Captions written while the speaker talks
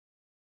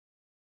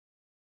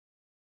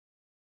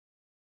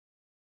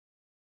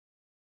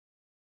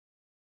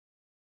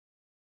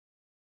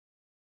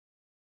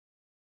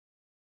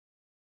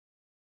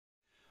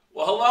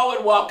Well, hello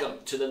and welcome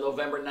to the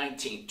November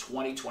 19th,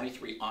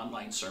 2023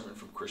 online sermon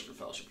from Christian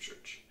Fellowship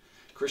Church.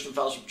 Christian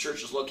Fellowship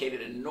Church is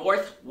located in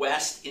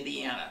Northwest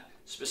Indiana,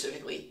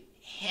 specifically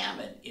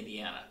Hammond,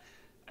 Indiana.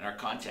 And our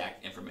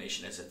contact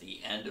information is at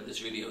the end of this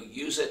video.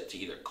 Use it to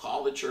either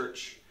call the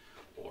church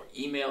or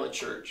email the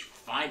church,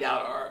 find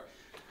out our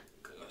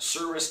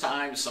service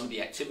times, some of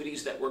the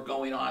activities that we're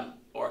going on,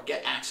 or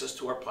get access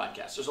to our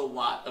podcast. There's a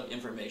lot of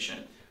information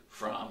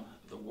from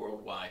the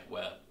World Wide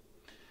Web.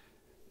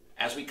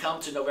 As we come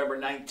to November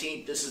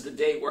 19th, this is the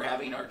day we're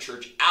having our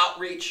church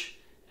outreach.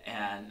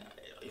 And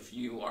if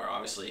you are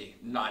obviously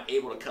not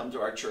able to come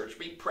to our church,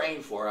 be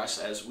praying for us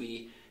as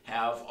we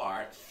have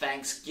our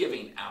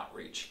Thanksgiving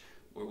outreach,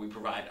 where we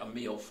provide a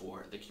meal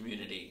for the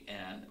community.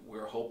 And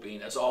we're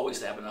hoping, as always,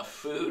 to have enough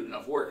food,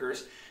 enough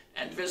workers,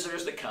 and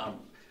visitors to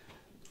come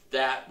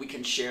that we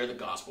can share the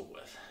gospel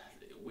with.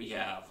 We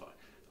have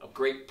a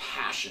great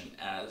passion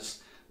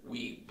as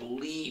we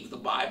believe the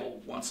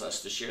Bible wants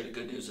us to share the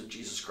good news of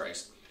Jesus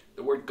Christ.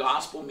 The word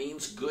gospel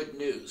means good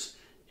news,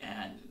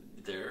 and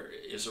there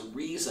is a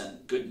reason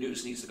good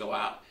news needs to go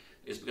out,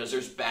 is because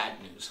there's bad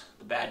news.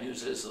 The bad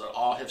news is that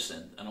all have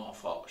sinned and all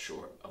fall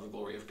short of the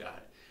glory of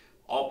God.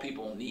 All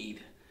people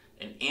need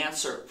an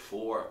answer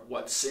for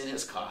what sin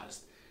has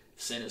caused.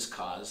 Sin has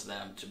caused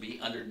them to be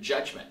under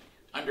judgment,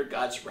 under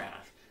God's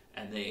wrath,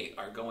 and they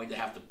are going to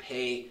have to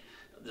pay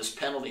this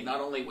penalty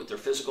not only with their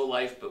physical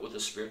life, but with their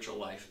spiritual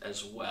life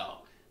as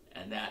well.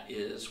 And that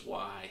is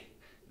why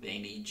they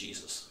need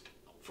Jesus.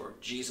 For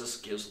Jesus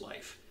gives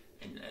life.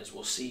 And as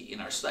we'll see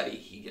in our study,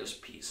 he gives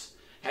peace.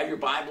 Have your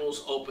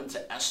Bibles open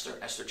to Esther.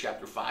 Esther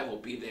chapter 5 will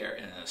be there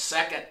in a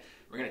second.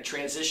 We're going to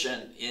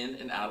transition in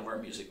and out of our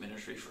music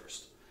ministry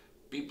first.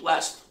 Be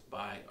blessed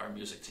by our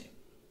music team.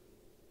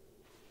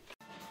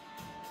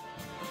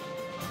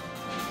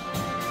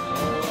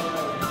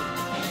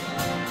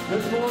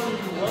 Good morning.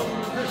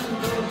 Welcome to Christian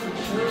Fellowship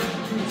Church.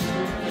 Please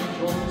stand and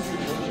join us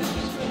in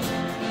worship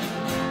together.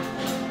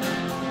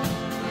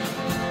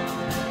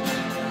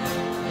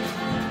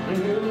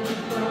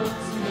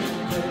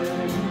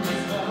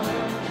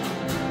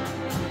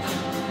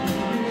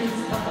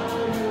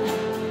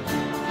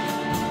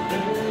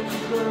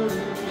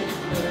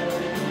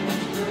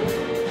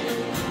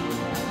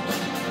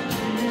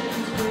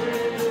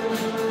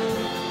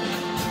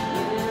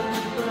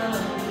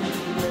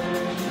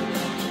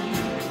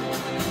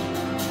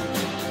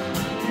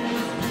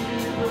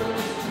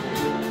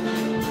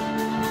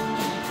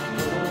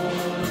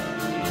 Oh,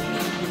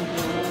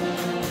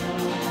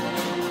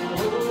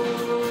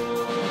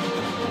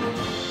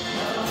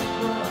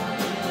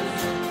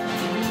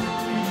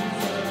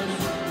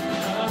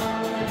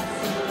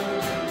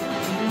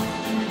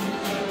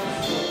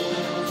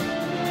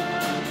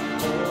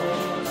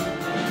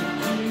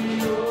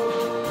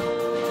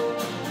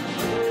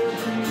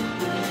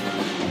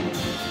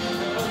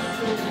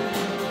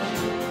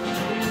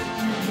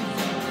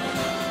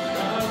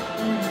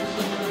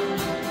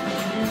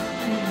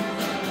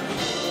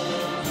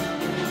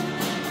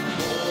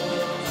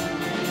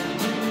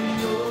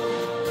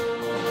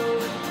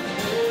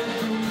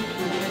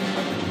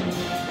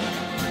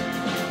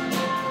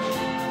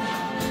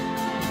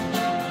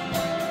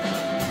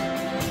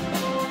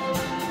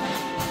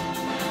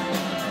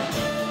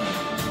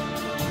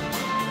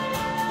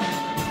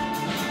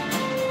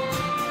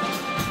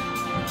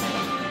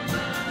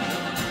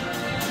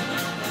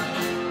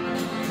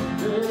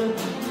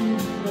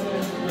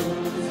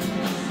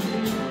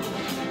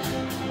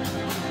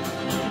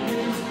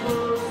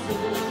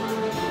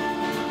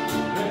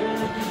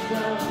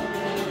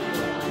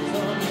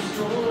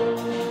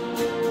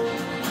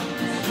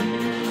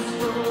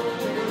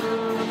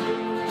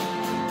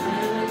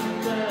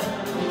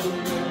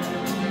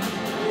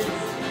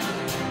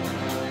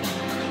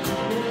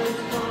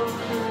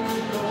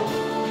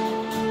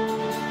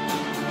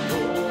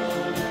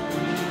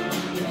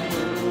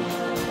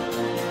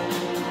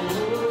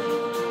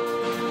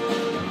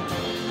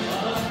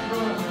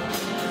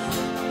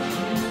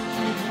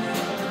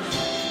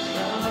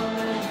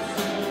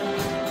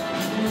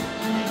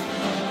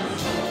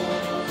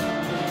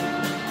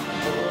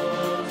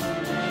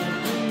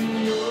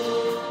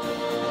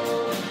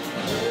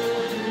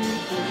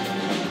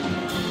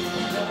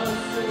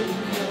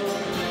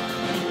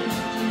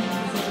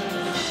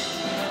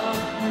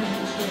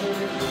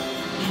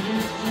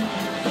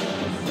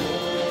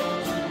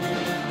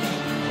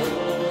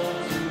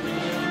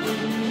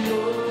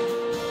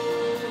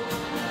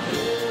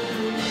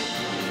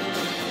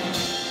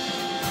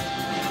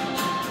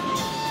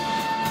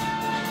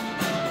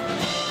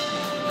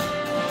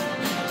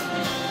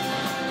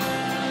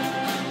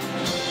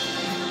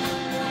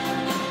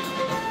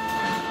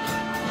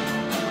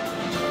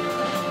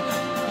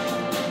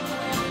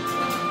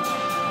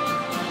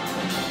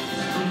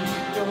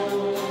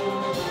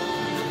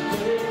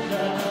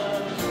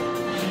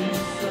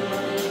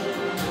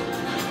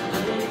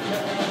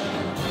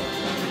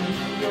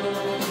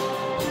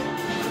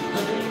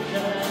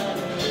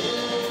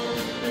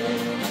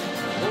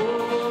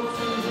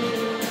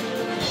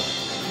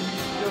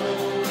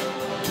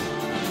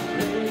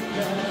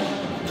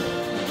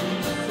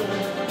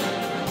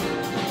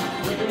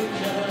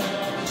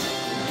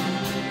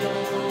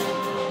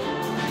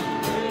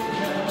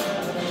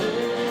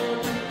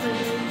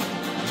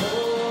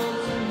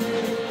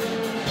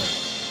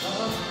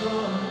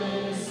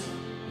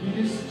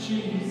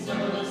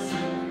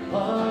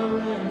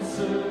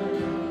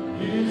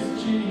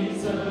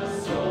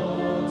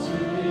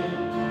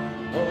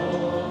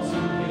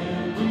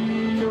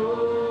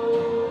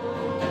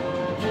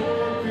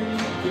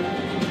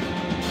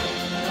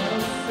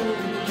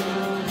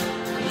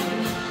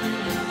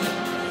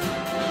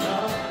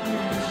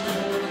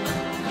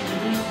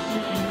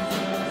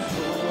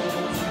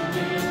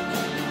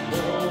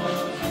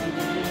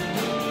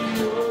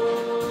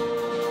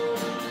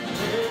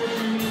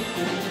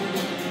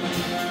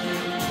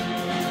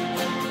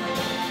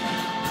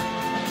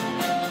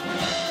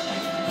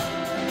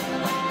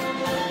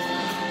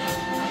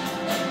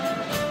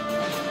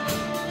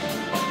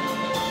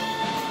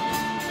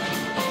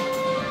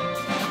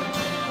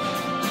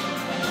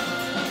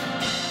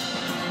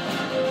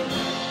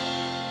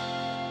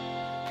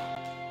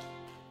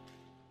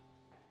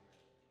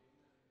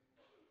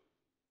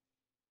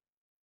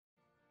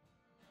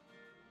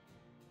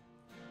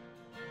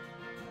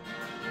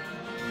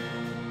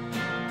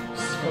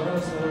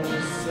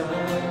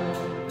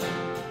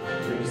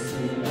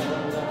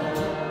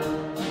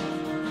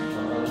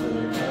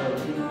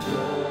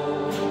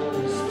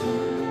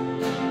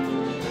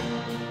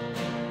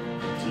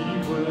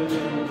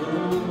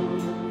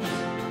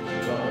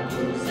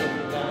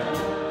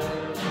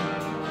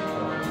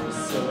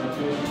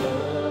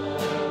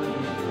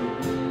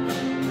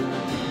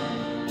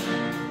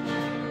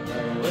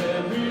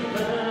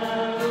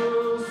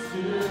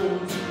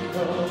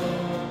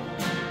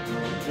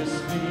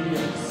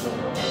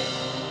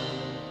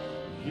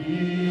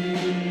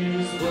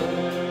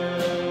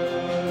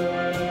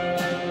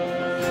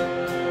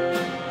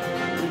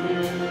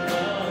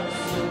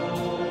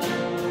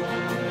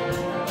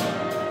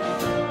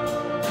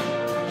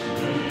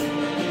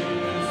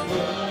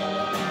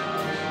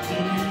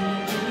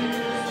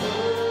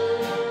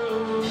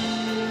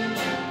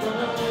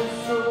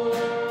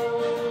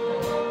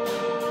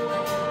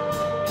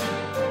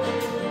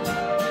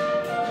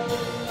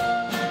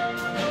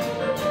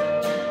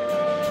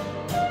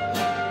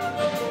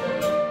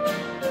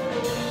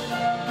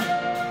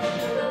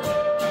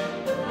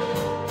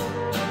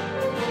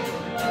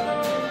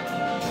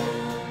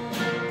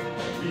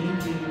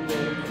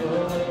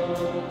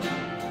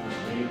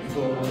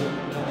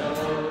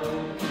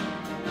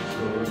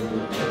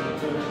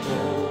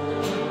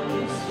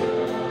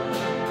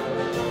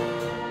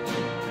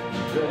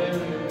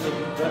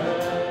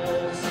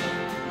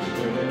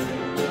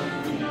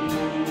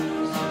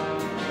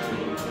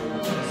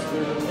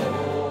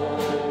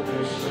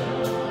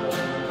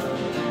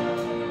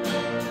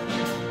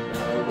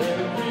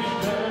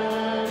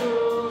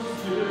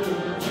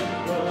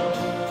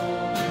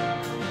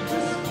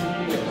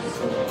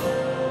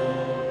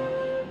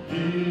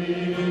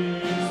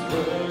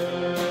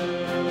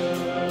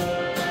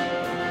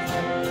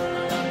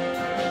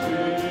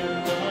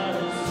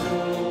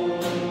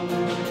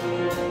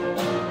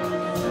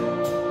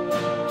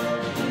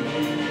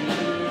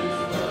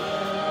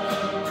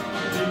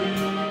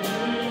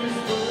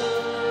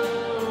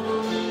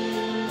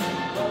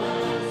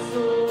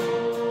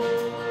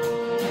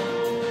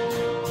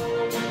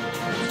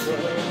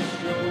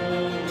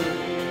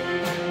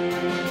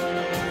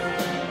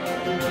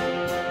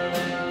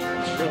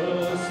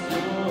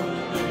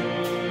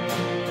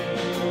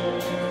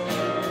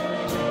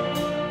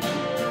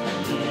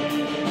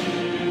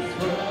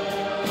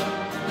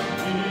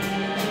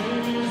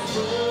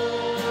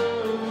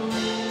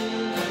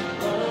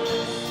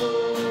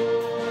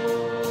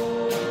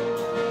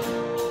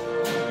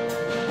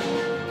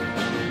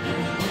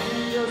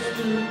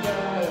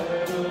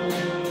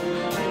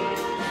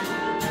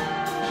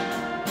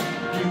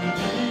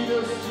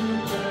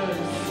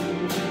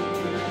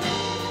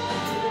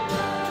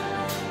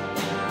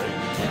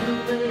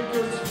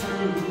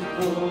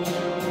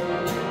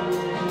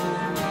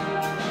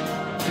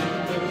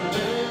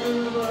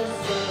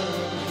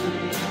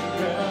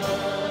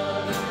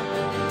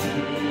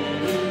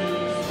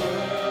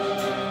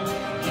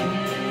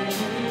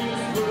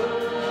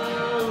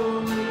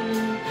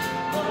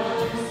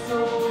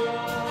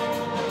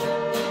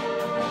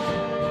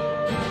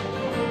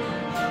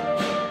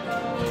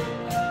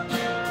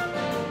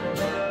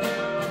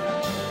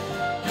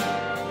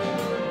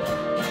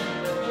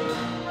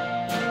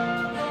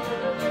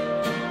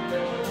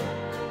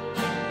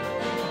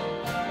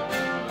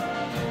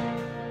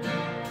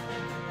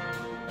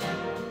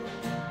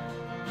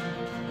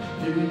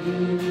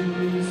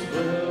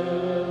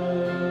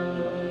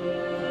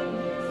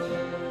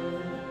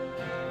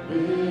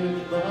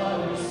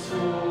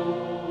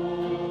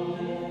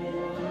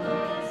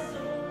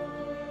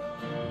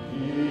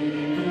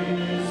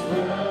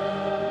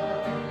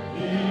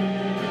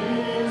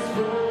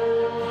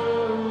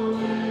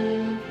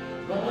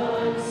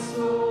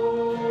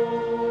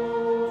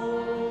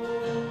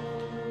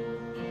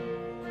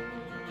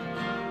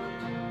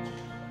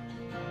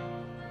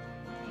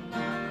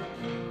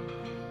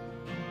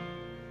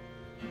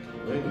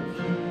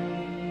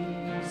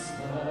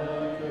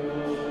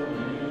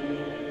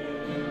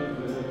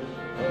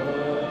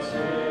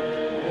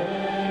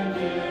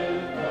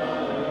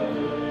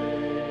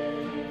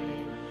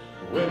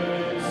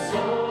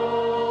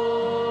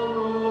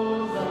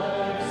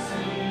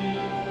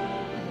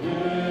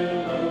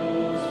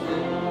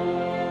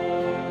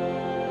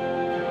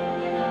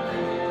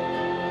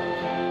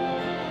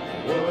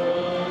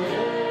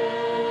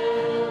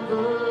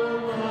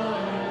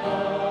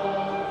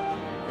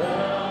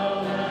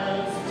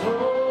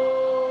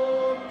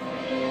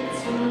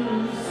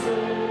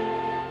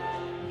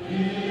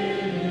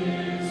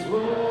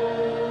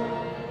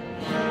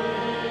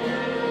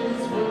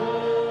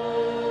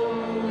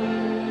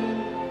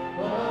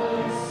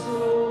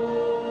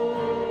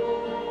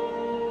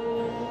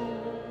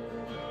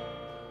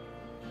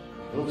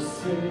 Though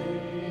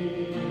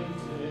Satan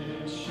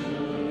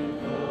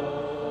should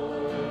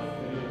buffet,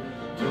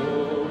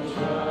 though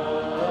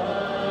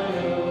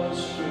trials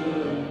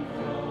should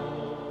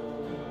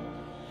come,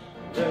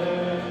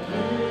 let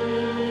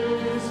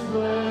His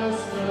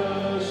blessed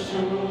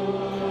assurance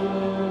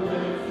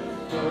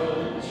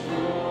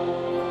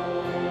control.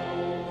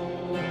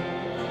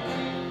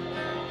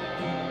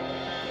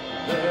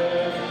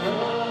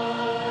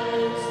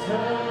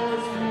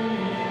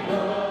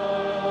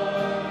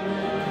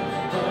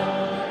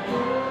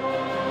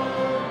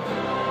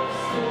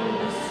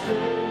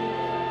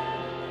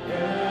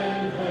 That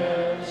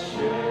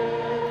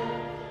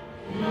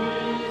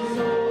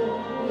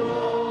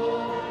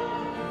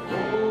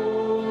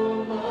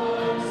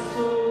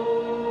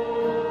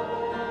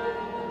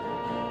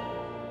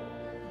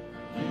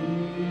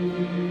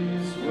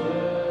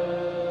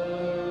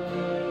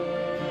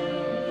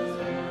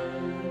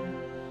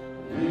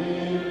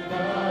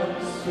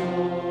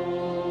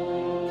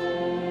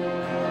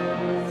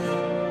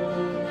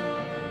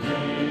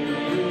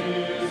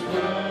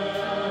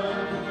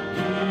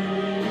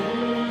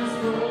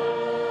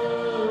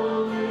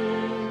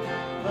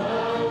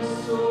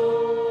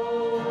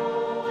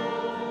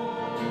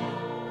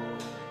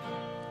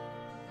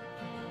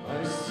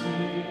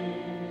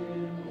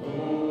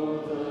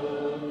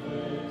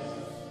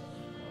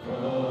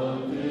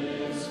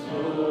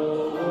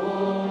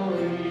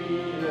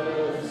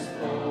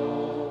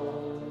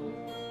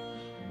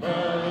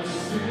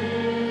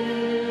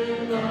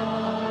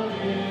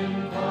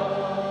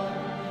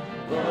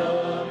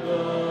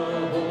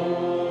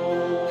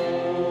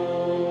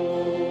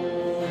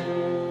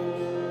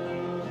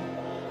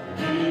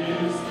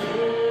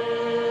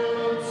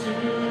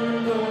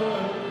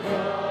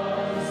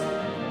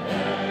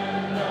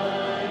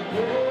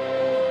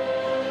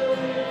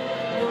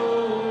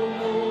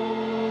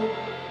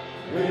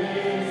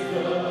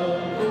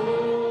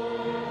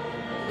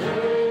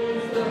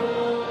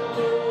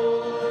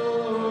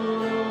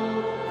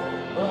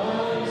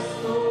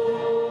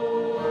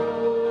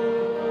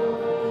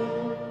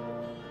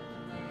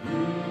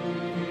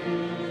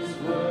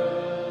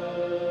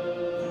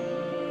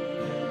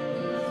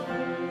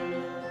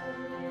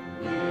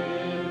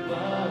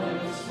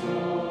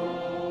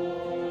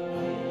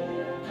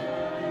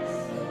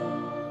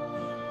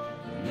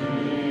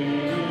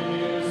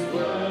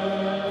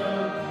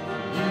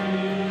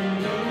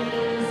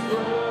has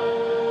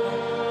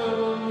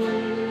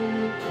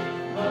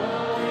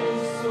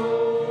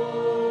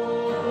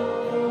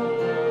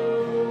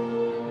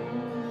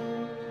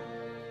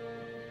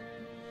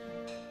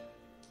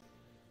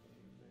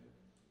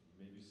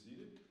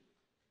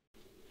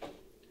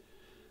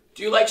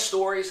Do you like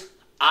stories?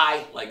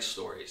 I like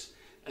stories.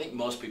 I think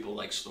most people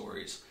like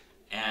stories.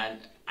 And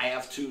I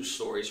have two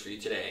stories for you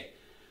today.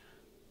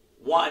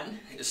 One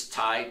is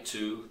tied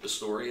to the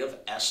story of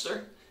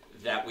Esther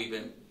that we've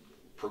been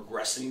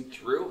progressing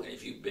through. And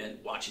if you've been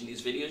watching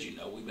these videos, you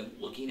know we've been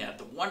looking at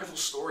the wonderful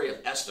story of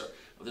Esther,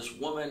 of this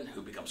woman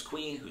who becomes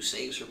queen, who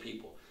saves her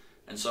people.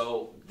 And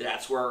so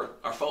that's where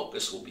our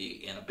focus will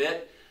be in a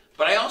bit.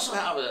 But I also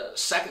have a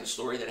second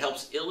story that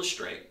helps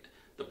illustrate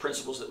the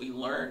principles that we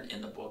learn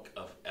in the book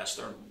of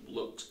Esther and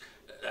looked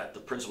at the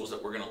principles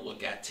that we're going to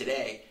look at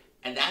today.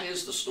 And that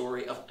is the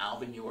story of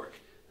Alvin York.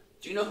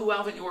 Do you know who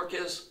Alvin York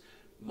is?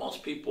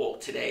 Most people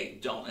today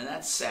don't, and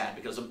that's sad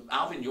because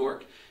Alvin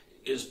York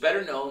is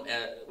better known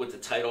with the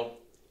title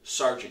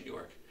Sergeant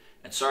York.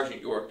 And Sergeant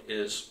York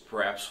is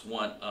perhaps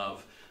one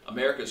of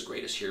America's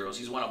greatest heroes.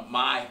 He's one of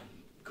my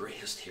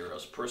greatest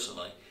heroes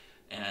personally.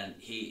 And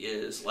he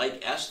is,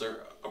 like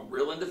Esther, a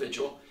real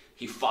individual.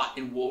 He fought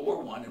in World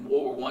War I, and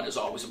World War I is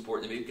always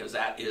important to me because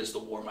that is the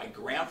war my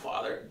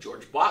grandfather,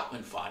 George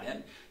Bachman, fought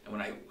in. And when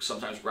I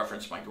sometimes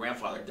reference my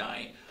grandfather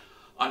dying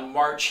on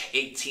March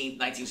 18,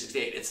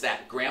 1968, it's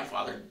that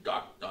grandfather,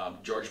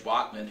 George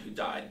Bachman, who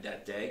died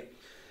that day.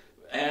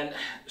 And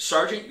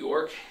Sergeant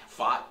York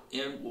fought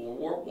in World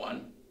War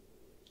I,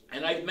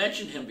 and I've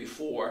mentioned him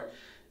before,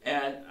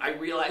 and I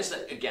realize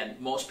that, again,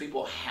 most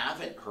people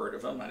haven't heard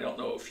of him. I don't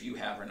know if you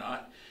have or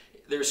not.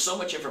 There's so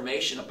much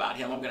information about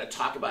him. I'm going to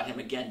talk about him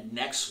again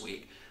next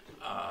week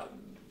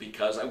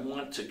because I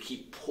want to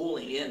keep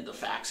pulling in the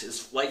facts.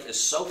 His life is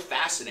so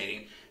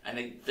fascinating, and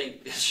I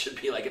think this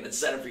should be like an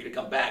incentive for you to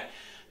come back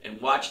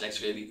and watch the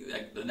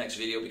next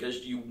video because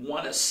you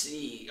want to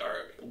see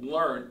or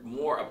learn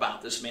more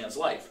about this man's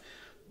life.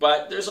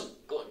 But there's a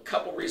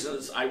couple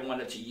reasons I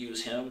wanted to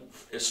use him,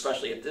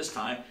 especially at this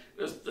time.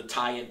 The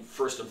tie-in,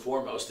 first and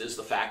foremost, is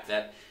the fact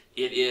that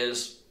it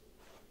is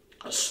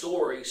a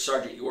story.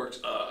 Sergeant York's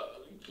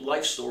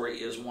life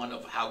story is one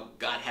of how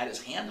God had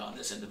his hand on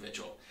this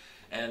individual.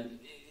 And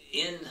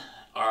in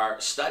our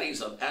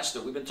studies of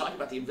Esther, we've been talking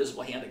about the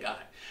invisible hand of God.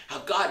 How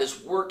God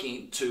is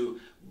working to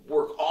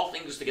work all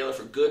things together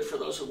for good for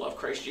those who love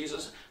Christ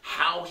Jesus.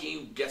 How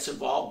he gets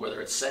involved,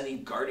 whether it's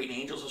sending guardian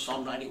angels of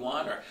Psalm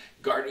 91 or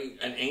guarding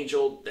an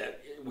angel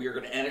that we are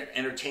going to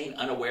entertain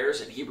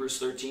unawares in Hebrews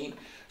 13.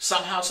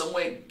 Somehow, some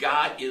way,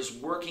 God is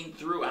working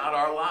throughout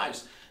our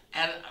lives.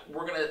 And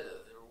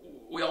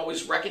we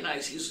always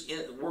recognize he's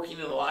working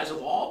in the lives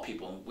of all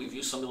people. We've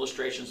used some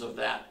illustrations of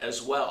that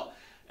as well.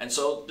 And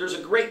so there's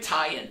a great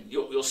tie-in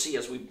you'll see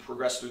as we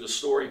progress through the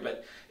story,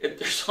 but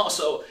there's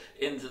also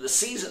into the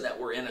season that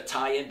we're in a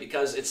tie-in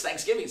because it's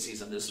Thanksgiving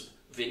season. This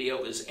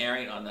video is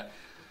airing on the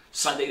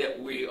Sunday that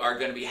we are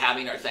going to be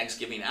having our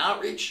Thanksgiving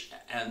outreach,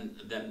 and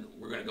then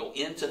we're going to go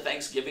into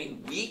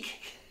Thanksgiving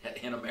week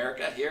in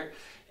America here,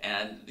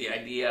 and the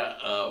idea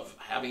of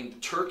having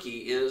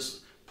turkey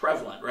is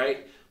prevalent,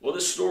 right? Well,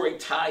 this story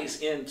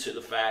ties into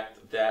the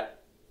fact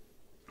that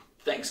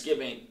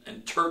Thanksgiving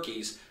and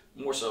turkeys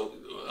more so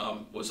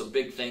was a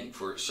big thing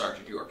for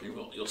Sergeant York, and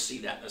you'll see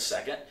that in a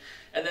second.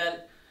 And then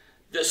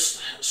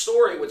this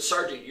story with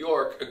Sergeant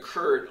York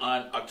occurred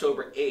on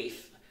October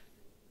 8th,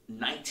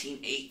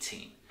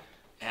 1918,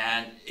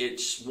 and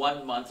it's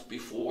 1 month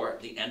before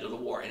the end of the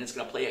war, and it's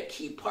going to play a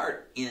key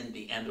part in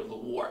the end of the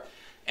war.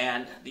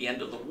 And the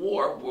end of the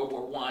war, World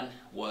War I,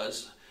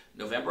 was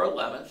November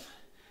 11th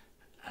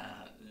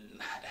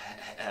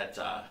at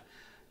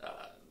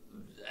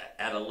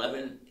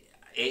 11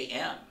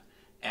 a.m.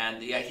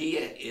 And the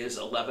idea is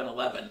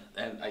 11:11,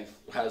 and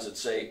how does it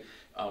say?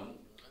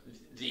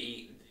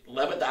 The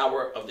 11th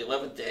hour of the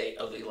 11th day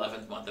of the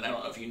 11th month. And I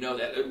don't know if you know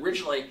that.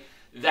 Originally,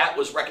 that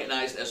was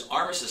recognized as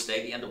Armistice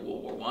Day, the end of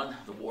World War I,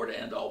 the war to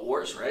end all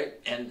wars, right?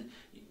 And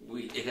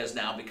it has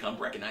now become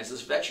recognized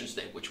as Veterans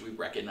Day, which we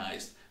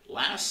recognized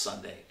last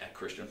Sunday at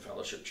Christian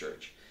Fellowship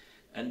Church.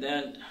 And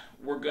then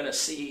we're going to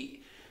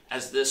see,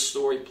 as this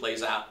story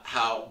plays out,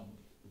 how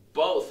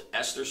both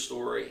Esther's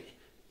story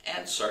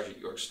and Sergeant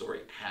York's story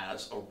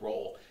has a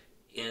role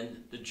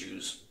in the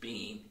Jews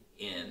being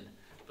in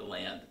the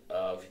land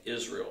of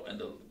Israel and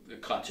the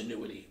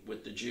continuity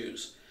with the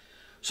Jews.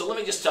 So let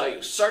me just tell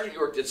you, Sergeant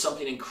York did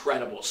something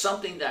incredible,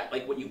 something that,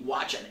 like when you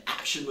watch an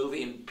action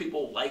movie, and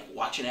people like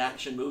watching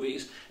action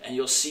movies, and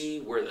you'll see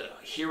where the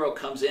hero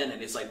comes in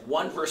and it's like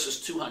 1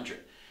 versus 200,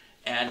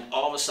 and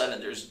all of a sudden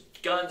there's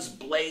guns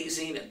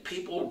blazing and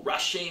people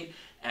rushing,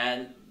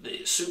 and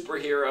the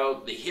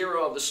superhero, the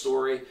hero of the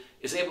story,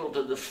 is able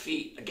to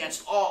defeat,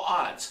 against all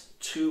odds,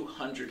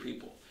 200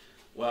 people.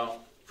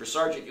 Well, for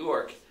Sergeant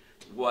York,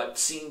 what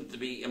seemed to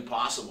be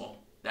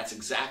impossible, that's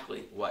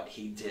exactly what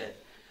he did.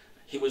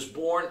 He was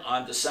born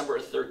on December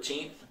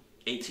 13th,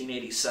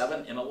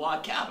 1887, in a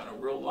log cabin, a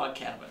real log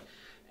cabin.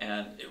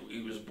 And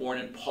he was born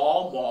in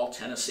Pall Mall,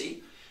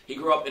 Tennessee. He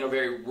grew up in a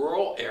very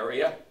rural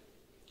area.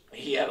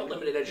 He had a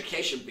limited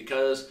education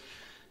because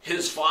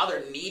his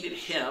father needed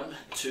him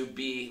to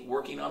be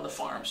working on the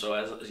farm. So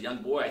as a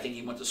young boy, I think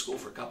he went to school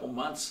for a couple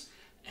months,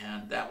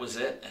 and that was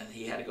it, and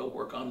he had to go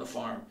work on the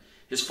farm.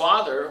 His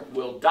father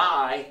will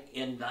die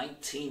in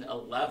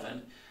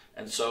 1911,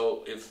 and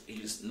so if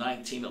he's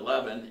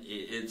 1911,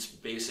 it's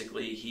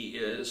basically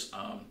he's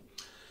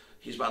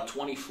about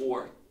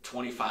 24,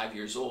 25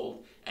 years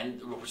old, and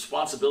the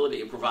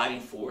responsibility of providing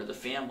for the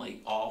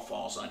family all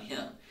falls on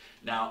him.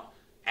 Now,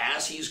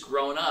 as he's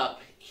grown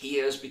up, he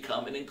has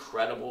become an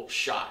incredible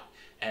shot,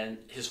 and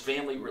his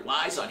family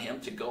relies on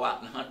him to go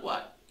out and hunt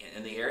what?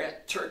 In the area?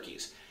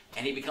 Turkeys.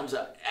 And he becomes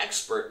an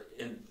expert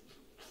in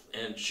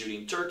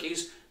shooting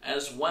turkeys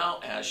as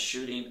well as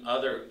shooting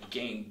other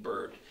game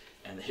bird.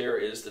 And here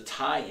is the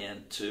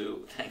tie-in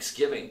to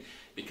Thanksgiving,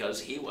 because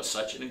he was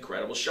such an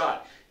incredible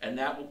shot. And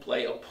that will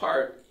play a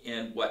part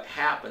in what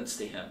happens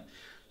to him.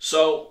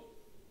 So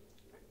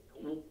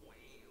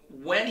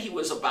when he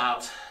was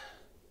about,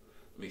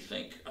 let me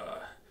think,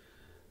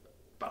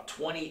 about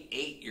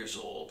 28 years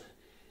old,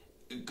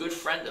 a good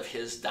friend of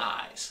his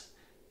dies.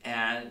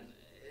 And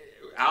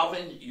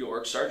Alvin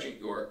York, Sergeant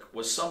York,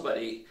 was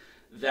somebody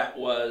that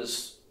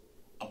was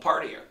a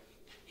partier.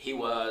 He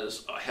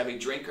was a heavy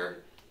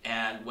drinker,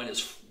 and when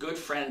his good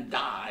friend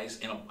dies,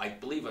 I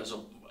believe it was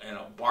in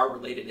a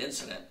bar-related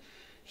incident,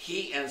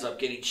 he ends up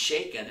getting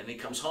shaken, and he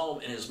comes home,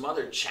 and his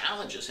mother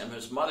challenges him,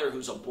 his mother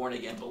who's a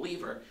born-again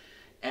believer,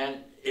 and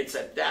it's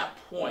at that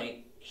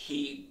point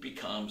he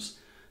becomes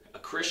a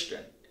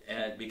Christian,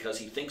 and because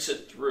he thinks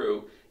it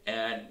through.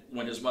 And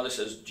when his mother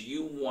says, "Do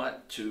you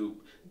want to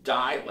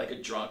die like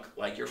a drunk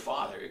like your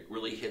father?" it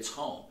really hits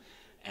home,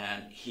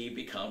 and he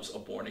becomes a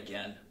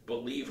born-again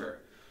believer.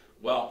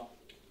 Well,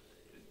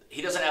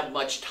 he doesn't have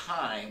much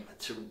time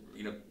to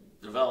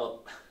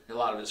develop a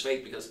lot of his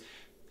faith, because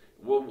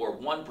World War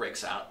I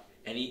breaks out,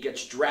 and he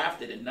gets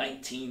drafted in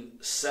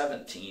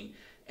 1917,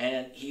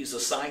 and he's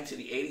assigned to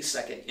the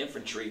 82nd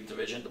Infantry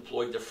Division,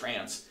 deployed to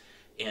France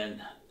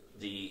in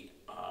the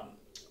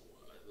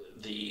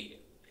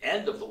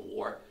end of the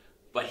war,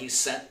 but he's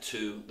sent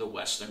to the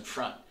Western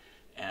Front.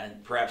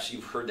 And perhaps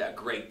you've heard that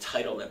great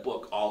title, that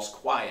book, All's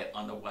Quiet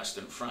on the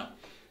Western Front.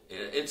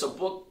 It's a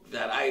book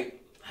that I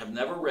have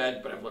never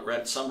read, but I've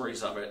read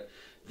summaries of it,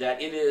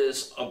 that it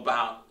is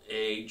about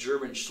a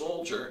German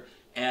soldier,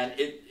 and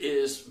it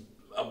is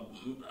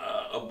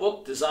a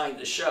book designed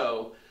to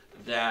show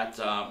that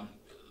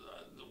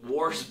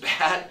war is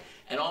bad,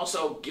 and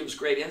also gives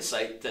great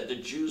insight that the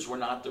Jews were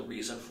not the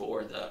reason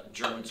for the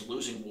Germans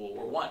losing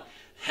World War I.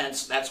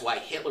 Hence, that's why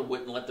Hitler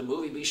wouldn't let the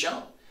movie be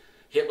shown.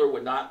 Hitler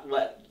would not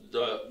let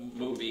the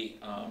movie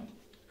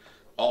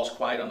All's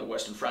Quiet on the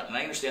Western Front. And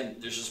I understand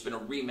there's just been a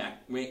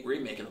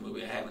remake of the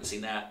movie. I haven't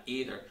seen that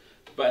either.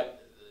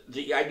 But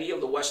the idea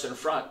of the Western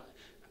Front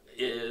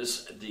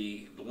is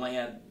the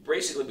land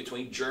basically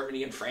between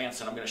Germany and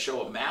France, and I'm going to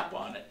show a map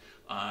on it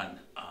on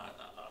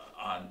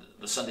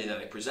the Sunday that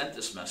I present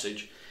this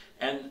message.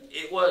 And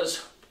it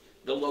was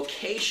the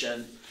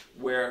location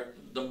where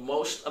the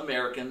most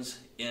Americans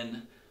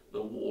in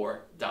the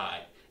war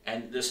died.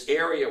 And this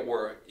area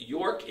where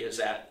York is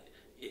at,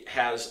 it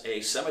has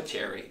a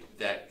cemetery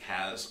that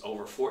has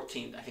over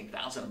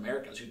 14,000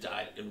 Americans who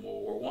died in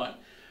World War I.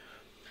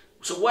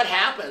 So what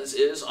happens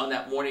is, on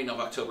that morning of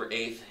October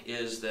 8th,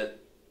 is that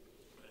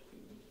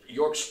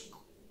York's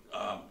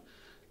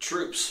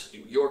troops,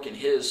 York and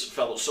his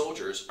fellow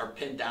soldiers, are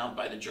pinned down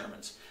by the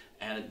Germans,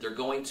 and they're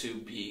going to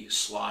be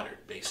slaughtered,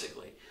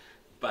 basically.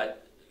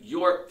 But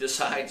York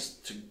decides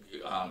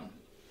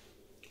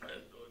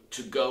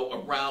to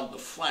go around the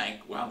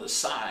flank, around the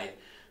side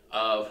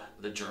of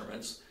the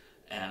Germans,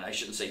 and I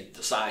shouldn't say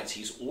decides,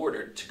 he's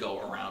ordered to go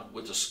around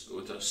with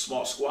a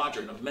small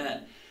squadron of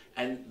men,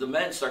 and the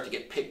men start to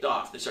get picked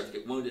off. They start to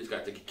get wounded,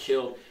 start to get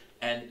killed,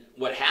 and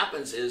what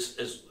happens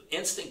is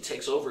instinct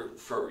takes over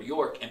for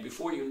York, and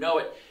before you know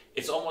it,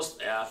 it's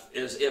almost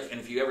as if, and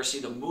if you ever see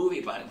the movie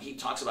about him, he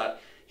talks about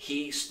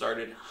he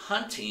started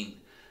hunting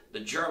the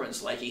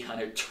Germans like he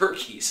hunted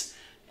turkeys,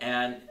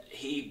 and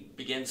he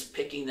begins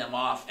picking them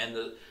off, and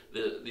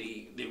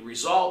the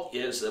result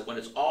is that when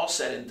it's all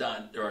said and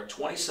done, there are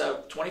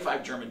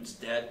 25 Germans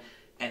dead,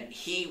 and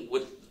he,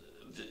 with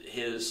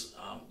his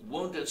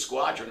wounded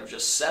squadron of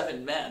just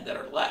 7 men that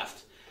are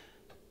left,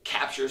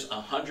 captures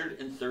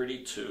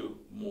 132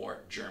 more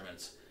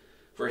Germans.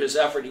 For his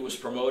effort, he was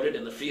promoted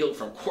in the field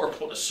from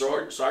corporal to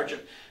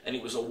sergeant, and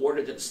he was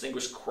awarded the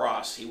Distinguished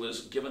Cross. He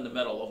was given the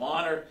Medal of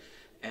Honor,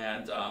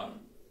 and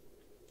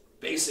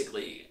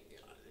basically,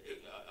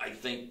 I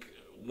think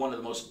one of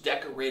the most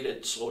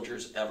decorated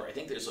soldiers ever. I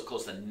think there's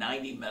close to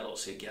 90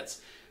 medals he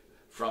gets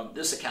from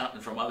this account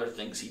and from other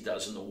things he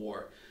does in the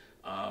war.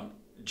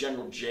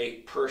 General J.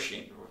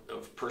 Pershing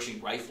of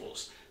Pershing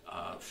Rifles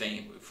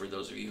fame, for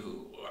those of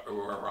you who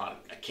are on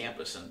a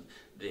campus, and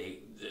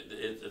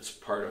it's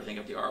part, I think,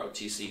 of the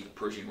ROTC.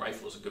 Pershing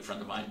Rifles, a good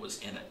friend of mine was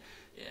in it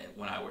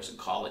when I was in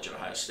college at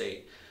Ohio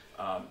State,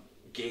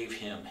 gave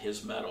him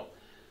his medal.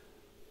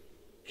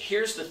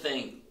 Here's the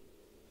thing.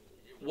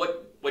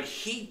 What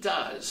he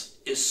does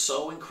is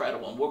so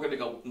incredible, and we're going to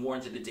go more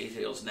into the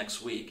details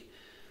next week,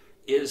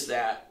 is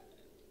that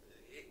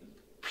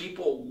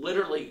people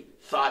literally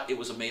thought it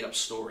was a made-up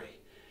story.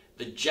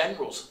 The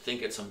generals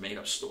think it's a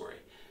made-up story.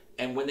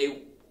 And when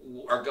they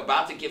are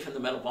about to give him the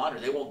Medal of Honor,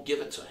 they won't give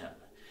it to him.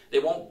 They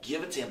won't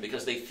give it to him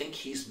because they think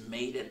he's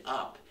made it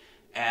up.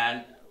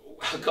 And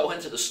I'll go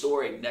into the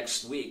story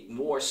next week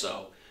more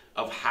so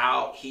of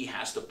how he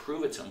has to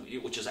prove it to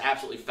him, which is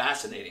absolutely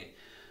fascinating.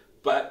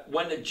 But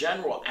when the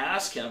general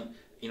asked him,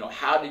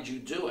 how did you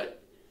do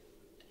it?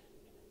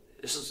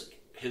 This is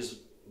his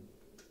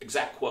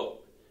exact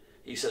quote.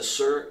 He says,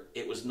 "Sir,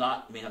 it was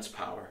not man's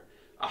power.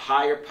 A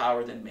higher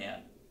power than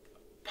man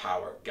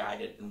power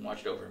guided and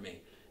watched over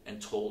me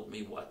and told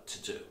me what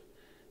to do."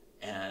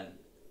 And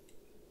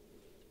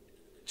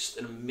just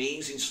an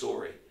amazing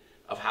story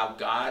of how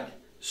God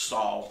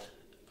solved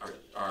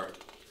or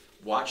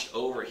watched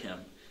over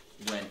him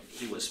when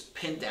he was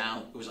pinned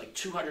down. It was like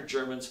 200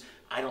 Germans,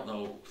 I don't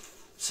know,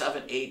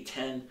 7, 8,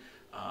 10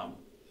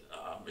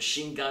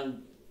 machine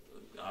gun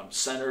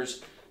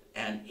centers,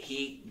 and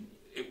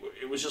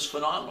it was just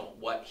phenomenal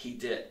what he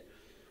did.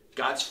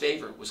 God's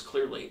favor was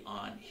clearly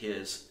on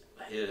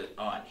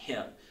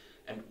him,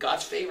 and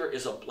God's favor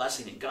is a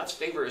blessing, and God's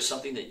favor is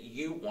something that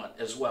you want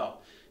as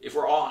well. If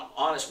we're all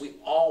honest, we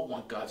all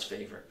want God's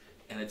favor,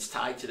 and it's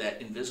tied to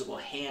that invisible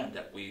hand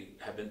that we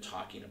have been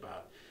talking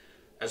about.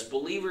 As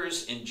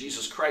believers in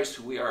Jesus Christ,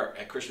 who we are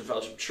at Christian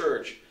Fellowship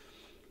Church,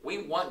 we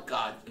want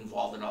God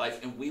involved in our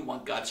life, and we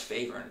want God's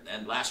favor.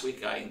 And last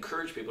week I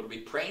encouraged people to be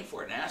praying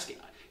for it and asking,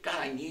 God,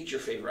 I need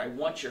your favor. I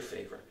want your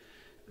favor.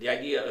 The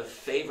idea of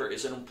favor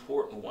is an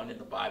important one in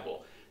the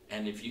Bible.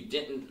 And if you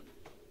didn't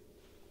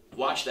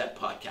watch that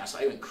podcast,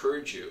 I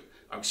encourage you,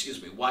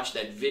 watch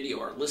that video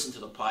or listen to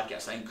the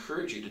podcast. I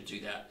encourage you to do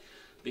that,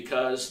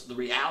 because the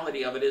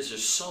reality of it is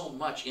there's so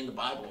much in the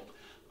Bible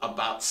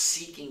about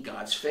seeking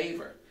God's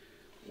favor.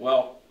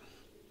 Well,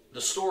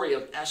 the story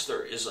of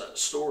Esther is a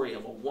story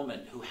of a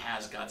woman who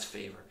has God's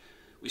favor.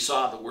 We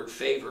saw the word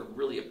favor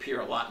really appear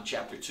a lot in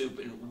chapter 2,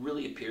 but it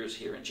really appears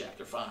here in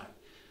chapter 5.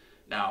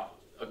 Now,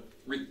 a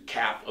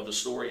recap of the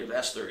story of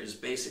Esther is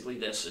basically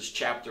this. Is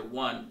chapter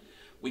 1,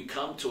 we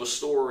come to a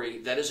story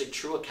that is a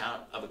true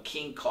account of a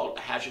king called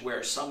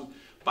Ahasuerus. Some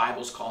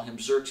Bibles call him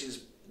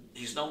Xerxes.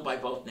 He's known by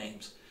both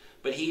names.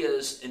 But he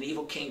is an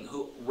evil king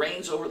who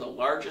reigns over the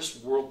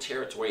largest world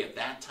territory at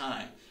that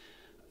time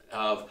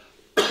of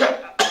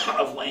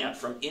land,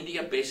 from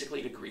India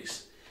basically to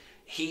Greece.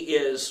 He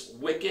is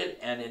wicked,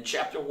 and in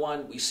chapter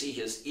 1 we see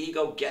his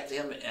ego get to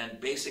him, and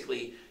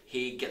basically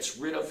he gets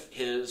rid of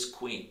his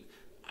queen.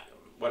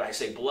 What I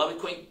say, beloved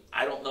queen,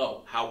 I don't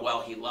know how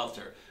well he loved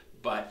her,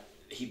 but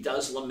he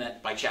does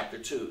lament by chapter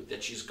 2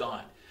 that she's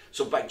gone.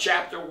 So by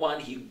chapter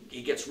 1,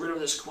 he gets rid of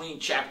this queen.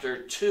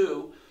 Chapter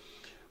 2,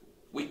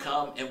 we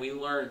come and we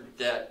learn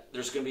that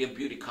there's going to be a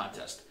beauty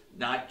contest,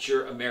 not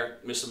your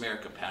Miss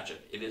America pageant.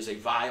 It is a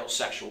vile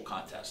sexual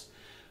contest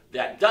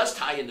that does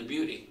tie into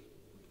beauty,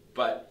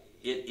 but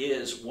it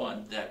is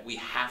one that we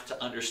have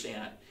to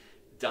understand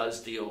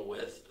does deal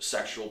with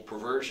sexual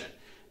perversion.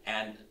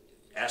 And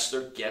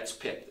Esther gets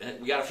picked.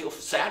 And we got to feel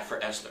sad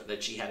for Esther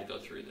that she had to go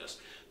through this.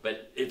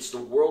 But it's the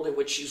world in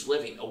which she's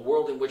living, a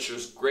world in which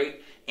there's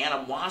great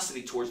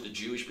animosity towards the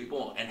Jewish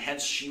people, and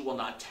hence she will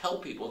not tell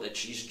people that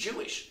she's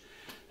Jewish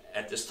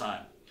at this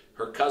time.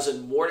 Her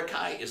cousin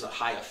Mordecai is a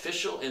high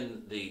official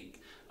in the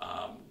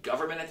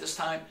government at this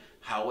time.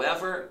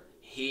 However,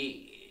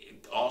 he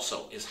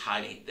also is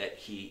hiding that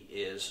he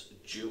is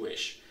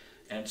Jewish.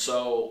 And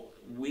so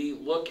we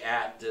look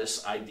at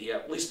this idea,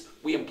 at least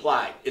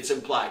it's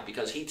implied,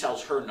 because he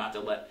tells her not to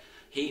let,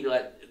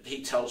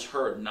 he tells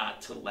her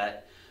not to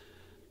let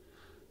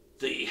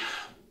the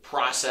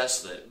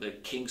process, the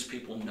king's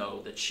people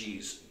know that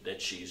she's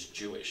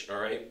Jewish, all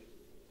right?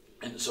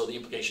 And so the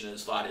implication of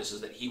his thought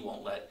is that he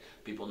won't let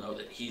people know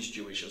that he's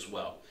Jewish as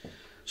well.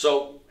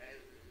 So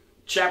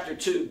chapter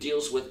 2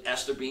 deals with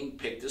Esther being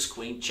picked as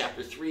queen.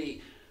 Chapter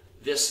 3,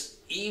 this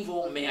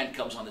evil man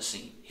comes on the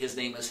scene. His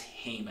name is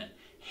Haman.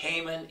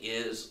 Haman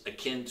is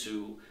akin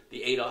to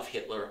the Adolf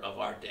Hitler of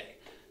our day.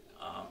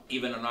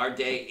 Even in our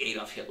day,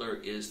 Adolf Hitler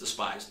is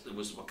despised. It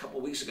was a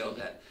couple weeks ago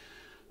that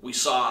we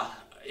saw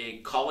a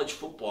college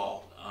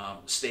football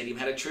stadium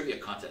had a trivia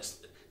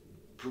contest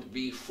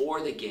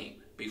before the game,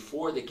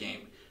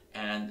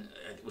 and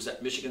it was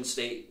at Michigan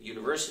State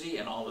University,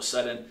 and all of a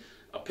sudden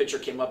a picture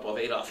came up of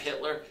Adolf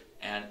Hitler,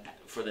 and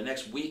for the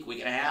next week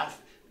and a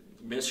half,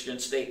 Michigan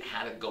State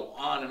had to go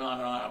on and on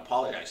and on and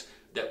apologize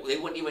that they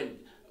wouldn't even,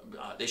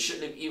 they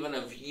shouldn't have even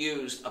have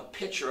used a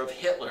picture of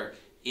Hitler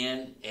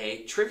in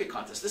a trivia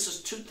contest. This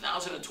is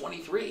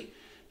 2023,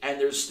 and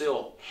there's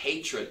still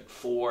hatred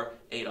for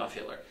Adolf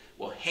Hitler.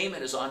 Well,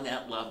 Haman is on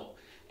that level.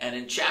 And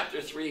in chapter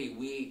 3,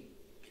 we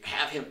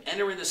have him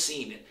enter in the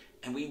scene,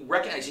 and we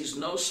recognize he's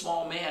no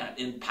small man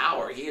in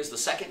power. He is the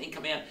second in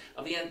command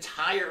of the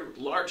entire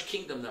large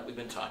kingdom that we've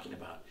been talking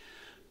about.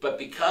 But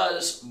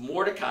because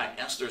Mordecai,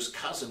 Esther's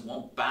cousin,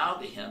 won't bow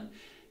to him,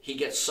 he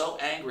gets so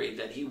angry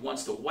that he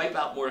wants to wipe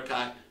out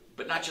Mordecai,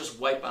 but not just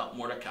wipe out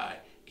Mordecai.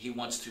 He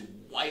wants to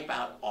wipe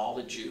out all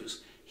the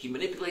Jews. He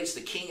manipulates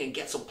the king and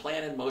gets a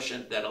plan in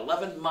motion that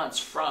 11 months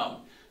from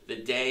the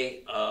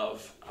day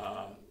of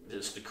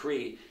this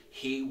decree,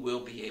 he will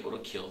be able to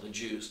kill the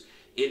Jews.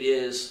 It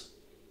is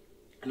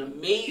an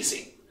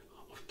amazing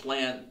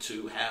plan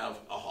to have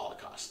a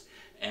Holocaust.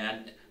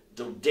 And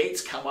the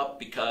dates come up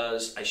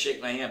because I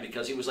shake my hand,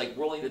 because he was like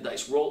rolling the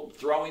dice,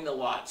 throwing the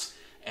lots.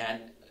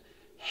 And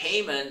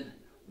Haman,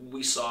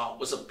 we saw,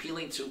 was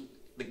appealing to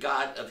the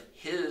God of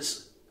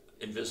his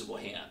invisible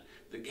hand,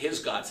 his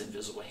God's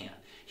invisible hand.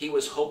 He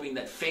was hoping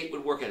that fate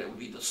would work, and it would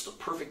be the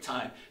perfect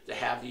time to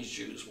have these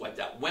Jews wiped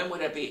out. When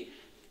would it be?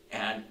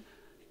 And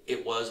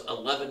it was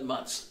 11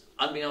 months.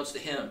 Unbeknownst to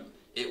him,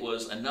 it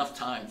was enough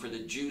time for the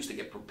Jews to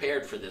get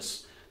prepared for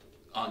this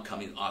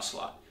oncoming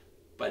onslaught.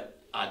 But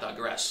I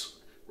digress.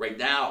 Right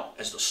now,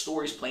 as the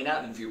story's playing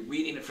out, and if you're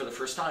reading it for the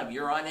first time,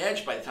 you're on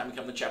edge by the time you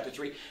come to chapter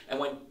 3. And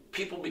when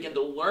people begin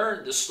to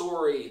learn the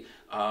story,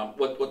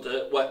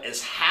 what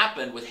has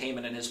happened with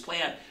Haman and his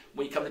plan,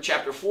 when you come to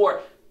chapter 4,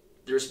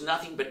 there's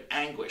nothing but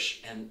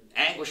anguish. And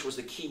anguish was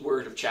the key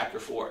word of chapter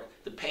 4.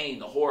 The pain,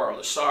 the horror,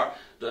 the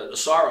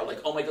sorrow, like,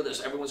 oh my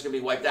goodness, everyone's going to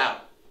be wiped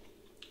out.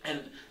 And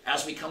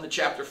as we come to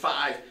chapter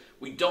 5,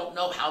 we don't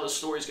know how the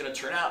story's going to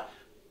turn out,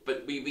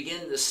 but we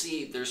begin to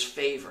see there's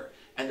favor.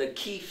 And the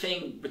key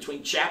thing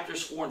between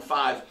chapters 4 and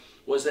 5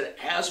 was that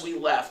as we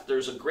left,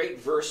 there's a great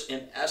verse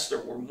in Esther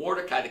where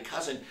Mordecai, the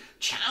cousin,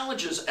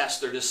 challenges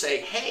Esther to say,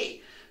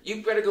 hey,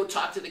 you better go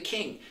talk to the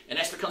king. And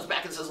Esther comes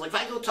back and says, if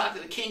I go talk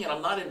to the king and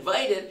I'm not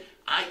invited,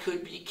 I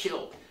could be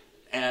killed.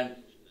 And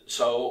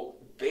so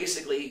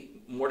basically,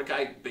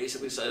 Mordecai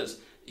basically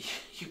says,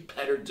 you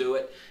better do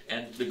it.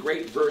 And the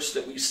great verse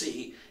that we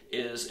see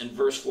is in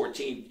verse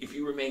 14. If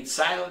you remain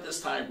silent at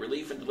this time,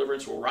 relief and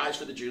deliverance will rise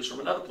for the Jews from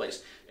another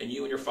place, and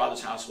you and your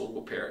father's household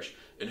will perish.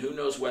 And who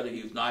knows whether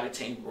you've not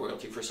attained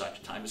royalty for such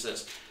a time as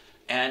this.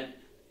 And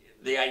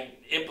the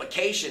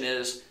implication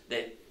is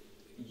that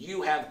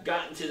you have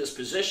gotten to this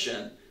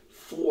position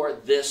for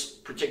this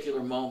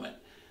particular moment.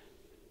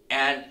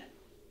 And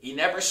you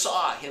never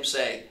saw him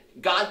say,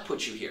 God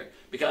put you here,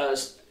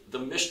 because the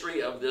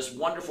mystery of this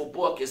wonderful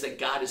book is that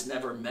God is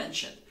never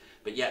mentioned.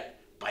 But yet,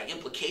 by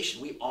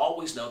implication, we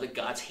always know that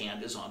God's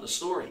hand is on the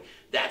story.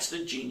 That's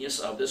the genius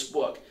of this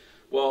book.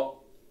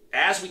 Well,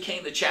 as we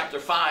came to chapter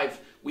 5,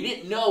 we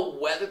didn't know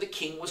whether the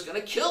king was going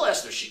to kill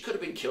Esther. She could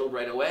have been killed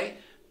right away,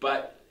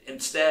 but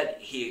instead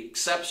he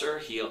accepts her,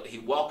 he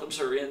welcomes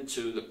her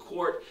into the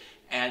court,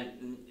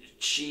 and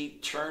she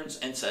turns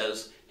and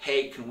says,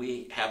 hey, can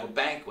we have a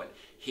banquet?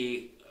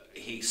 He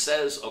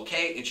says,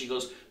 okay, and she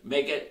goes,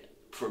 make it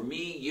for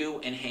me, you,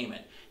 and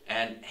Haman.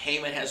 And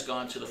Haman has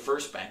gone to the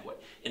first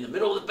banquet. In the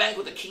middle of the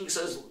banquet, the king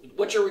says,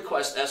 "What's your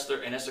request,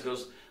 Esther?" And Esther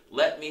goes,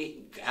 "Let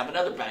me have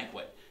another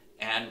banquet,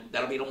 and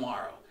that'll be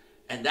tomorrow."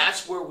 And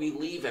that's where we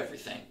leave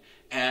everything.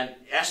 And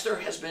Esther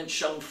has been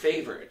shown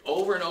favor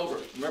over and over.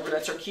 Remember,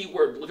 that's our key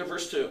word. Look at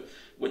verse 2.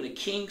 When the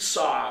king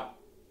saw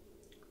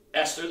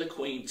Esther, the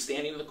queen,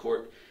 standing in the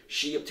court,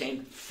 she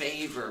obtained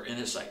favor in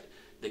his sight.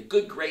 The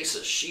good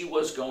graces, she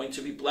was going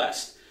to be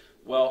blessed.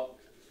 Well,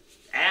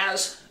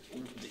 as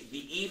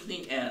the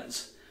evening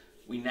ends,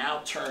 we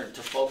now turn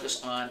to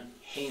focus on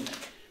Haman.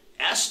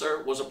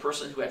 Esther was a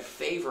person who had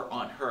favor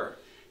on her.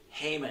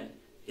 Haman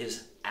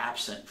is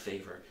absent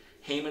favor.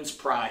 Haman's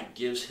pride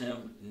gives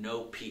him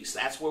no peace.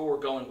 That's where we're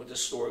going with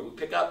this story. We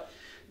pick up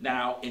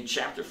now in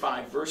chapter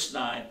 5, verse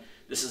 9.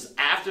 This is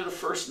after the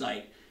first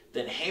night.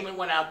 Then Haman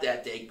went out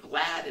that day,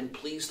 glad and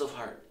pleased of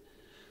heart.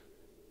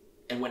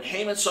 And when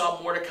Haman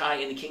saw Mordecai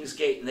in the king's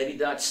gate, and that he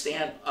did not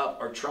stand up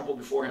or tremble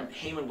before him,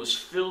 Haman was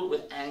filled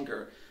with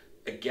anger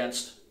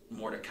against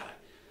Mordecai.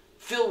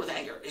 Filled with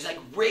anger. He's like,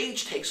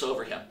 rage takes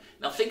over him.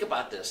 Now think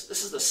about this.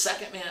 This is the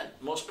second man,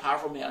 most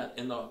powerful man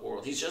in the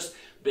world. He's just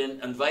been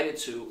invited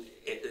to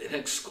an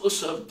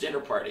exclusive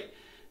dinner party.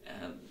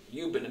 And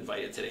you've been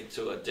invited today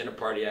to a dinner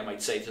party, I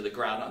might say, to the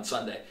ground on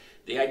Sunday.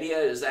 The idea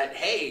is that,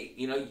 hey,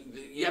 you know,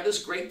 you have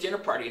this great dinner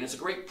party, and it's a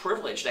great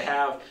privilege to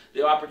have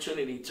the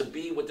opportunity to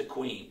be with the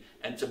queen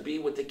and to be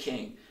with the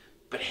king.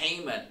 But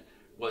Haman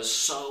was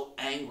so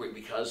angry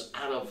because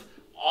out of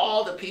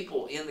all the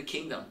people in the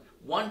kingdom,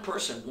 one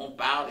person won't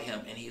bow to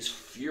him, and he's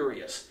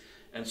furious.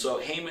 And so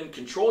Haman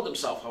controlled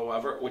himself,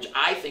 however, which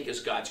I think is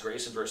God's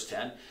grace in verse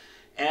 10,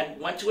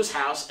 and went to his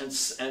house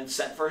and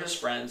sent for his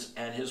friends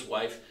and his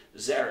wife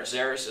Zeresh.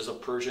 Zeresh is a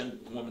Persian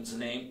woman's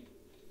name.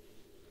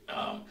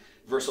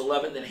 Verse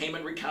 11, then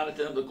Haman recounted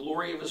to them the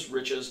glory of his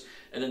riches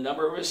and the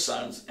number of his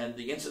sons and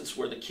the instance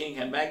where the king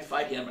had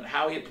magnified him and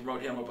how he had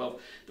promoted him above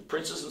the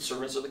princes and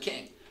servants of the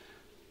king.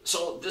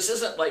 So this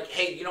isn't like,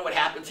 hey, you know what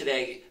happened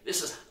today?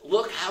 This is,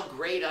 look how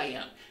great I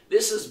am.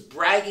 This is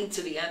bragging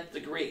to the nth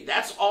degree.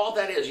 That's all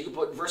that is. You can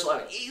put in verse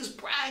 11, he's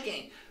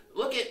bragging.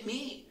 Look at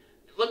me.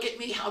 Look at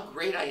me, how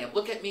great I am.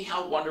 Look at me,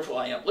 how wonderful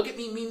I am. Look at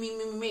me,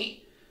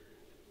 me.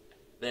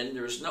 Then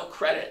there's no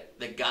credit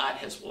that God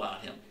has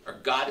allowed him, or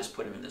God has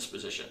put him in this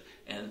position,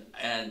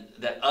 and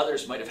that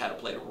others might have had to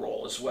play a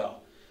role as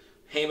well.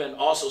 Haman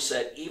also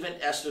said, even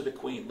Esther the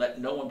queen,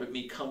 let no one but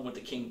me come with the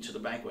king to the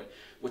banquet,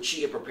 which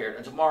she had prepared,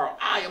 and tomorrow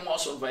I am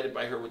also invited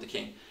by her with the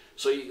king.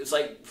 So it's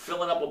like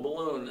filling up a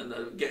balloon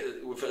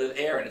for the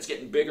air, and it's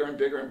getting bigger and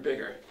bigger and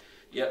bigger.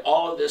 Yet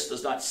all of this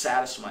does not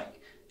satisfy me.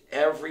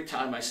 Every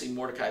time I see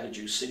Mordecai the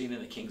Jew sitting in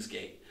the king's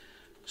gate.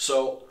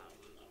 So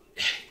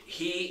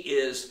he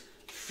is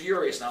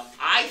furious. Now,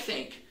 I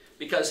think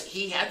because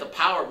he had the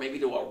power maybe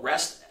to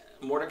arrest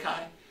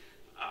Mordecai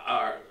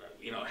or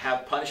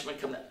have punishment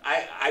come,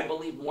 I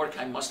believe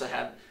Mordecai must have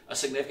had a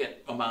significant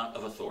amount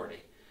of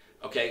authority.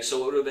 Okay,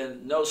 so it would have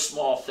been no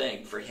small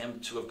thing for him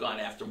to have gone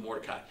after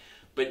Mordecai.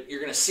 But you're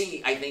going to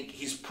see, I think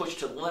he's pushed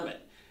to the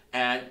limit.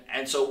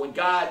 And so when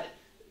God,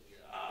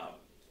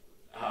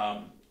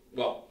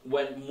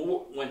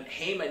 when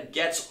Haman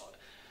gets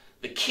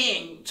the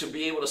king to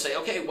be able to say,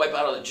 okay, wipe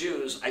out all the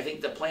Jews, I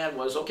think the plan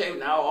was, okay,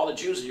 now all the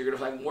Jews, you're going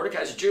to find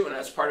Mordecai's a Jew, and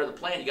that's part of the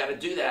plan. You got to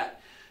do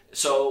that.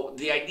 So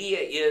the idea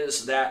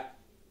is that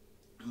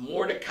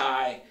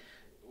Mordecai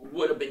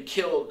would have been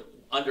killed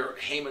under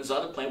Haman's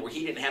other plan where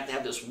he didn't have to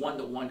have this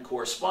one-to-one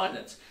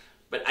correspondence.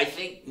 But I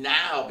think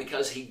now,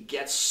 because he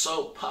gets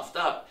so puffed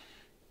up,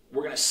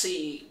 we're going to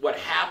see what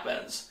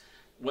happens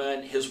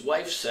when his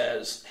wife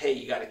says, hey,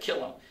 you got to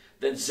kill him.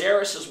 Then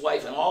Zeresh, his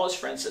wife, and all his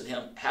friends said to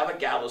him, have a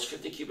gallows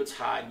 50 cubits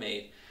high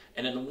made,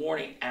 and in the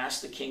morning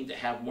ask the king to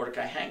have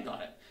Mordecai hanged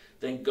on it.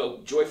 Then go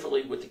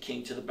joyfully with the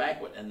king to the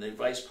banquet. And the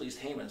advice pleased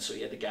Haman, so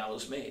he had the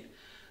gallows made.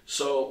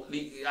 So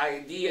the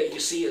idea you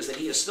see is that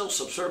he is still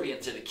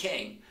subservient to the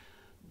king,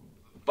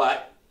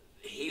 but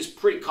he's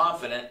pretty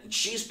confident, and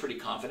she's pretty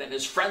confident, and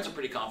his friends are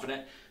pretty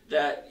confident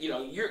that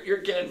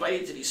you're getting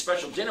invited to these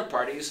special dinner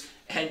parties,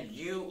 and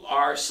you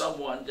are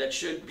someone that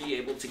should be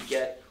able to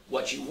get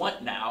what you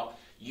want now.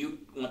 You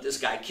want this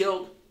guy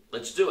killed,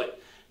 let's do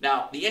it.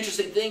 Now, the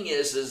interesting thing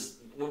is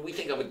when we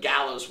think of a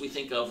gallows, we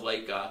think of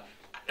like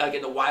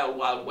in the Wild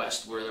Wild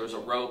West, where there was a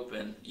rope,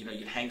 and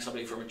you'd hang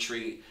somebody from a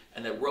tree,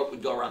 and the rope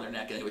would go around their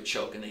neck, and they would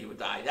choke, and they would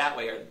die that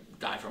way, or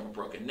die from a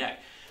broken neck.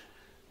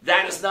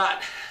 That is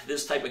not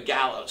this type of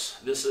gallows.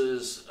 This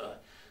is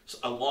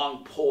a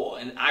long pole,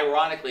 and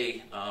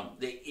ironically,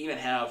 they even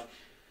have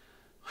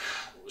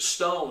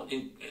stone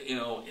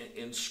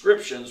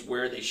inscriptions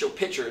where they show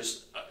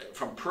pictures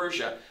from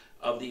Persia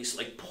of these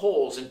like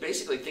poles, and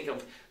basically think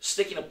of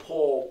sticking a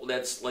pole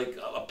that's like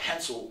a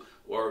pencil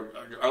or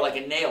like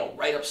a nail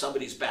right up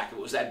somebody's back. It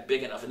was that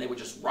big enough, and they would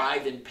just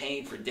writhe in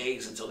pain for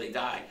days until they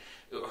died.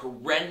 A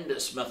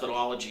horrendous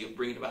methodology of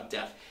bringing about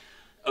death.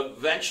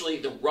 Eventually,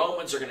 the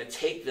Romans are going to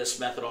take this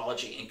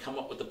methodology and come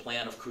up with the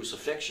plan of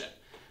crucifixion.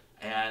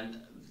 And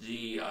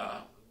the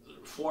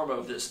form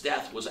of this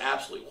death was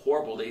absolutely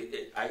horrible.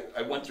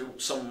 I went through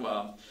some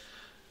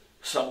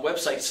some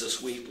websites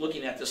this week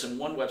looking at this, and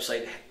one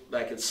website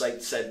that I could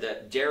cite said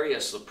that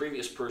Darius, the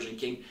previous Persian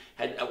king,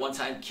 had at one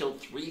time killed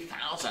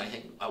 3,000, I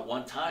think, at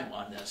one time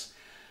on this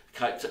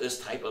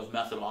type of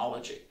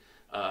methodology.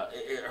 A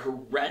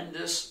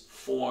horrendous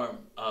form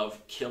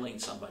of killing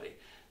somebody.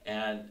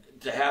 And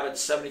to have it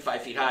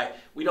 75 feet high,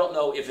 we don't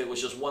know if it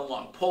was just one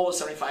long pole of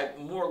 75,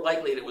 more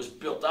likely it was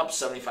built up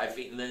 75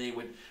 feet, and then they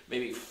would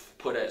maybe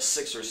put a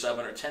 6 or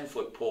 7 or 10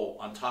 foot pole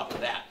on top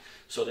of that,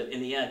 so that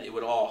in the end it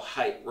would all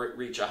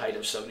reach a height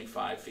of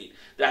 75 feet.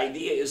 The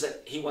idea is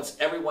that he wants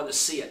everyone to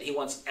see it. He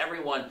wants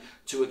everyone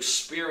to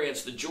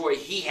experience the joy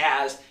he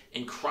has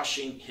in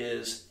crushing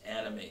his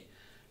enemy.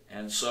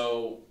 And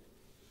so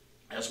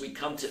as we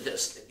come to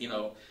this,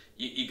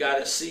 you got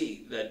to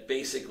see that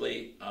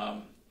basically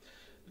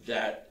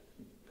that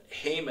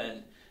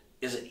Haman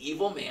is an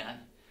evil man.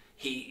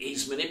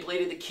 He's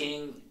manipulated the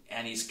king,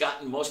 and he's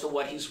gotten most of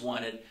what he's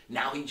wanted.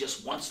 Now he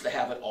just wants to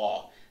have it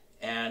all.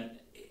 And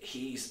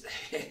he's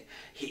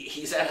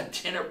at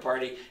a dinner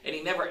party, and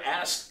he never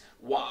asks,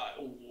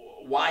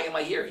 why am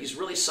I here? He's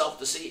really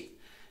self-deceived.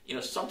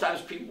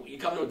 Sometimes people, you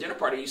come to a dinner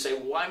party, you say,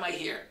 why am I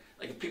here?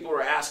 Like if people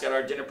were asked at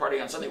our dinner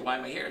party on Sunday, why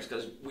am I here? It's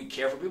because we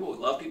care for people, we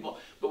love people,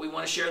 but we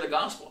want to share the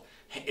gospel.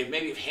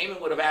 If Haman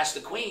would have asked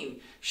the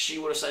queen, she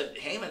would have said,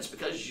 Haman, it's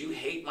because you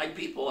hate my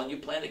people and you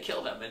plan to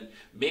kill them. And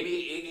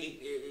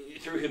maybe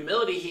through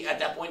humility, at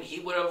that point, he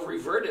would have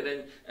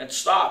reverted and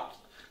stopped.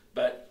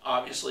 But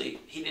obviously,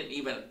 he didn't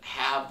even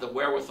have the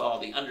wherewithal,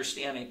 the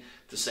understanding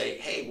to say,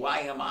 hey, why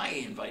am I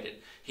invited?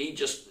 He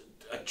just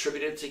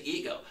attributed it to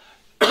ego.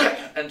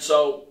 And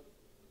so,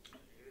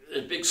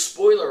 a big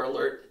spoiler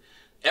alert,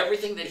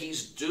 everything that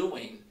he's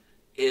doing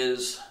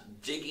is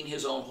digging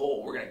his own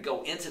hole. We're going to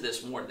go into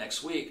this more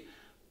next week.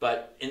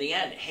 But in the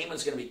end,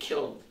 Haman's going to be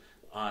killed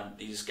on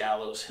these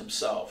gallows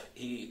himself.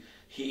 He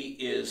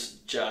is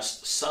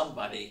just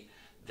somebody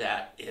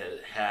that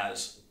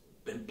has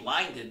been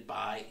blinded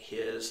by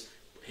his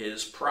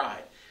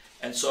pride.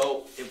 And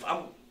so if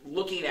I'm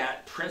looking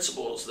at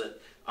principles that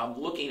I'm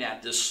looking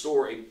at this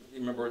story,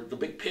 remember the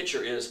big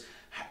picture is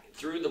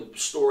through the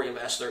story of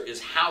Esther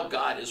is how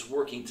God is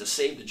working to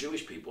save the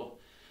Jewish people.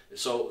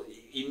 So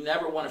you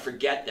never want to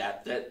forget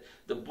that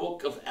the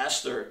book of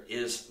Esther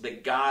is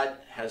that God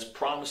has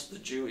promised the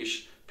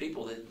Jewish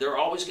people that they're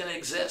always going to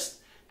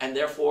exist. And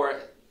therefore,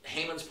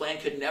 Haman's plan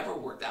could never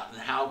work out,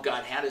 and how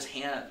God had his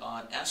hand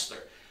on Esther.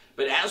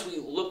 But as we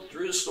look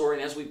through the story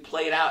and as we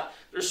play it out,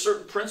 there's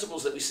certain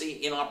principles that we see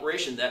in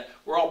operation that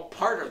we're all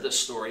part of this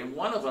story. And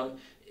one of them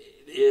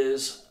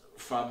is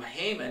from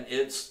Haman,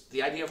 it's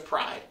the idea of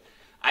pride.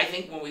 I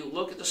think when we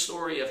look at the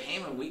story of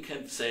Haman, we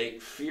can say,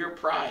 fear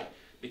pride,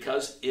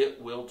 because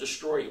it will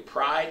destroy you.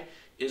 Pride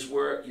is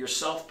where you're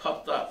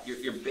self-puffed up.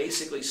 You're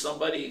basically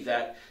somebody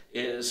that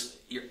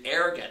you're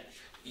arrogant.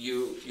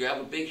 You have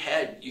a big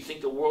head. You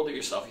think the world of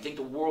yourself. You think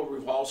the world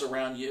revolves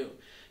around you.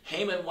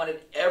 Haman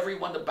wanted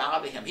everyone to bow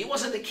to him. He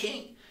wasn't the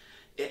king.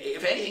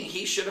 If anything,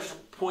 he should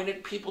have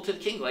pointed people to the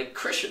king. Like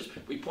Christians,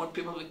 we point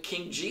people to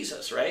King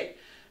Jesus, right?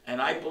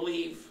 And I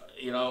believe,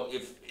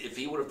 if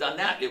he would have done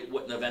that, it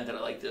wouldn't have ended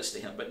like this to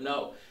him. But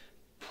no,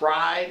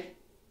 pride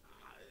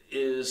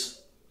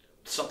is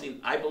something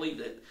I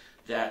believe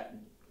that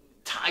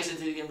ties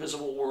into the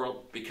invisible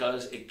world,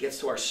 because it gets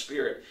to our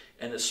spirit,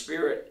 and the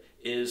spirit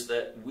is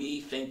that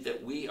we think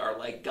that we are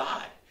like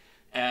God.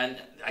 And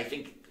I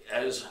think,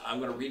 as I'm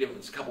going to read a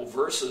couple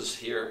verses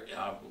here,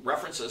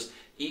 references,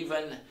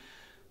 even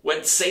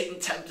when Satan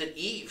tempted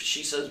Eve,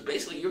 she says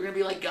basically you're going to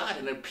be like God,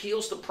 and it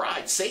appeals to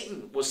pride.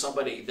 Satan was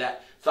somebody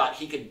that thought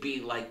he could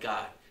be like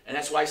God, and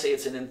that's why I say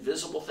it's an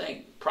invisible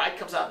thing. Pride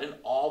comes out in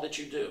all that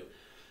you do.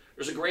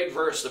 There's a great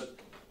verse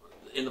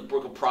in the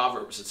book of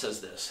Proverbs that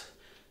says this: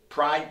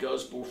 pride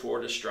goes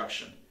before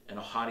destruction, and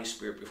a haughty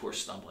spirit before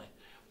stumbling.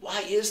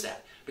 Why is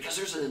that? Because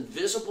there's an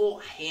invisible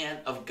hand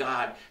of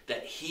God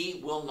that he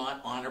will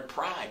not honor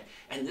pride.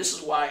 And this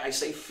is why I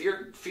say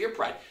fear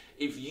pride.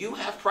 If you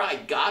have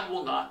pride, God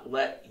will not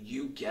let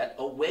you get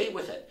away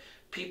with it.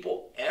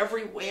 People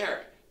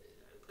everywhere,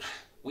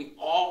 we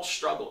all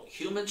struggle.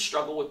 Humans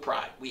struggle with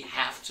pride. We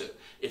have to.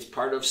 It's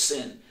part of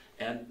sin.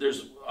 And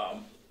there's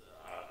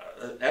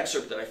an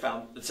excerpt that I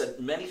found that said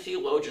many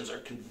theologians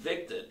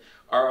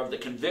are of the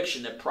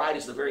conviction that pride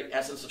is the very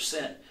essence of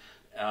sin.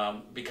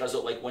 Because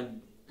of, like,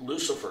 when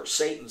Lucifer,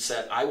 Satan,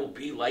 said, I will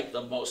be like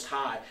the Most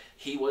High,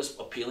 he was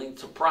appealing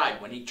to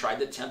pride. When he tried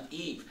to tempt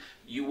Eve,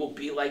 you will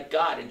be like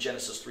God in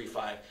Genesis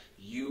 3:5.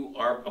 You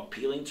are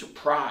appealing to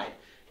pride.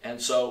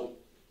 And so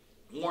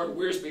Warren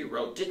Wiersbe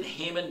wrote, didn't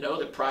Haman know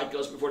that pride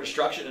goes before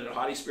destruction and a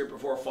haughty spirit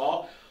before a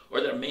fall?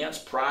 Or that a man's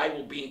pride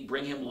will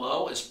bring him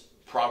low, as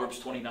Proverbs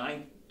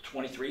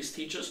 29:23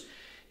 teaches?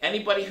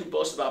 Anybody who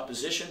boasts about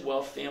position,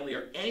 wealth, family,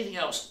 or anything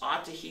else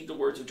ought to heed the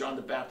words of John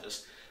the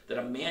Baptist, that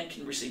a man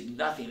can receive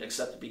nothing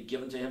except to be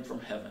given to him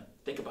from heaven.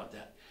 Think about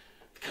that.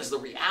 Because the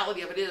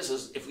reality of it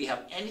is if we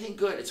have anything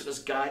good, it's because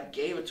God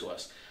gave it to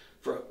us.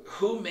 For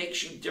who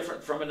makes you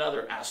different from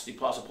another, asked the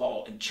Apostle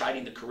Paul in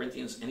chiding the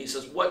Corinthians. And he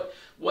says, what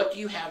do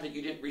you have that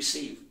you didn't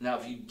receive? Now,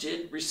 if you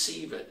did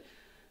receive it,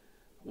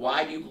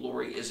 Why do you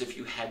glory as if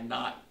you had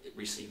not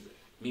received it?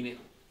 Meaning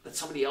that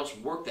somebody else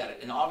worked at it.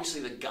 And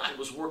obviously that God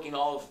was working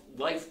all of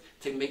life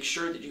to make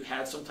sure that you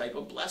had some type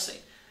of blessing.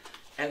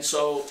 And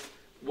so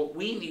what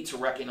we need to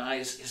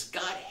recognize is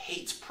God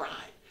hates pride.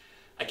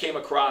 I came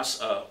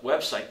across a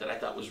website that I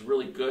thought was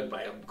really good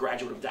by a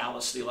graduate of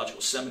Dallas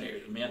Theological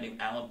Seminary, a man named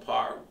Alan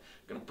Parr. I'm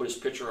going to put his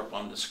picture up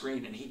on the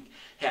screen. And he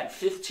had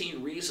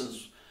 15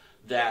 reasons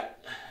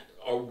that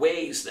are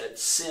ways that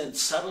sin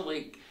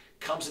subtly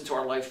comes into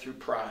our life through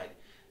pride.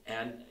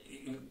 And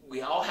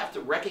we all have to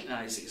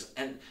recognize these.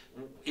 And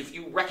if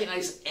you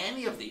recognize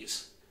any of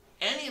these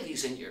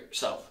in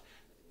yourself,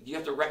 you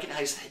have to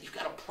recognize that you've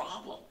got a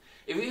problem.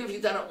 Even if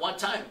you've done it one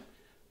time,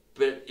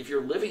 but if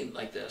you're living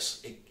like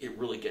this, it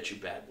really gets you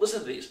bad.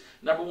 Listen to these.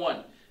 Number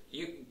one,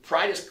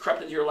 pride has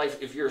crept into your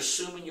life if you're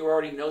assuming you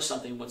already know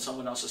something when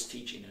someone else is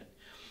teaching it.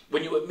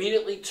 When you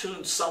immediately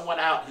tune someone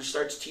out who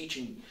starts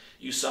teaching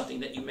you something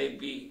that you may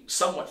be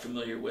somewhat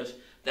familiar with,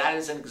 that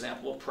is an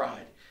example of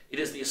pride. It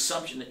is the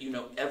assumption that you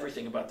know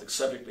everything about the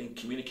subject being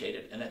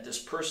communicated and that this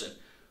person,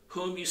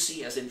 whom you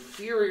see as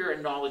inferior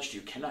in knowledge to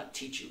you, cannot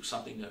teach you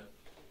something new.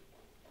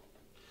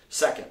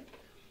 Second,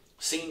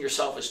 seeing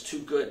yourself as too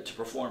good to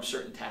perform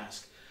certain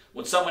tasks.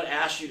 When someone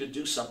asks you to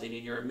do something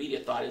and your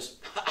immediate thought is,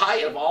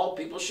 I, of all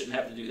people, shouldn't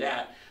have to do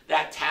that.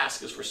 That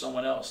task is for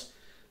someone else.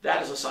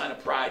 That is a sign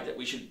of pride that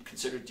we should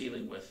consider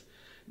dealing with.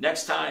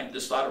 Next time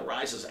this thought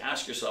arises,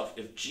 ask yourself,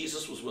 if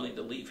Jesus was willing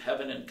to leave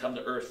heaven and come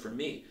to earth for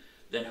me,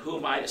 then who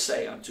am I to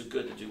say I'm too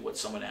good to do what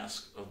someone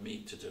asks of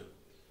me to do?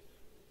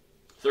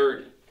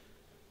 Third,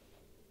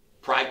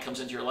 pride comes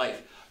into your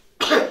life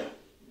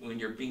when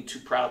you're being too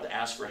proud to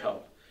ask for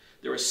help.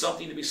 There is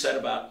something to be said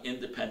about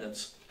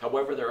independence.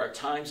 However, there are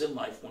times in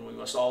life when we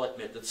must all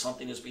admit that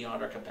something is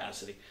beyond our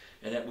capacity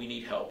and that we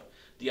need help.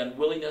 The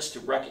unwillingness to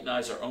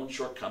recognize our own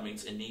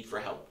shortcomings and need for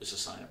help is a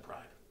sign of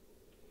pride.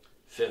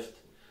 Fifth,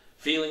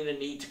 feeling the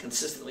need to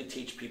consistently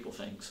teach people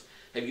things.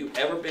 Have you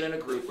ever been in a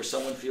group where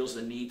someone feels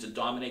the need to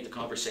dominate the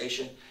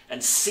conversation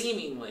and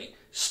seemingly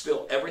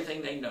spill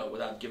everything they know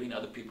without giving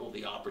other people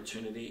the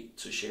opportunity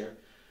to share?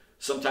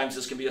 Sometimes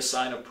this can be a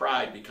sign of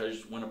pride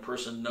because when a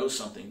person knows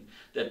something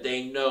that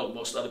they know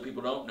most other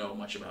people don't know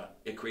much about,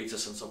 it creates a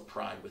sense of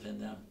pride within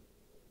them.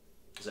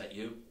 Is that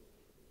you?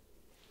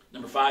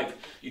 Number 5,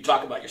 you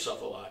talk about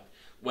yourself a lot.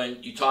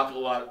 When you talk a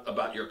lot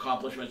about your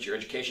accomplishments, your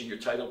education, your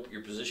title,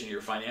 your position,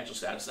 your financial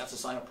status, that's a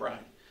sign of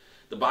pride.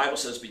 The Bible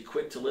says, be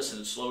quick to listen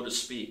and slow to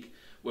speak.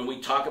 When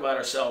we talk about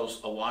ourselves,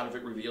 a lot of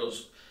it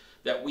reveals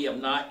that we have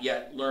not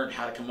yet learned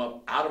how to come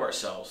up out of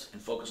ourselves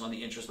and focus on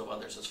the interest of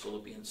others, as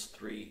Philippians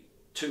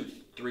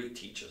 2:3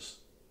 teaches.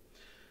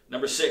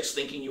 Number 6,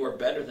 thinking you are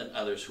better than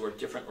others who are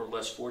different or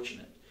less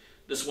fortunate.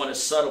 This one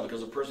is subtle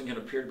because a person can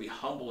appear to be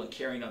humble and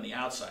caring on the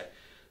outside.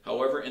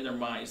 However, in their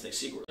minds, they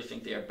secretly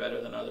think they are better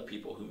than other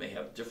people who may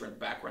have different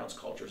backgrounds,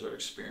 cultures, or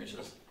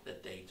experiences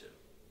that they do.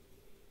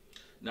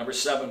 Number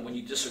 7, when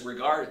you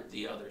disregard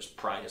the others,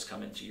 pride has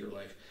come into your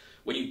life.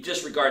 When you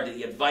disregard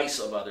the advice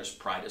of others,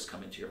 pride has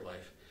come into your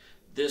life.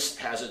 This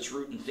has its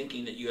root in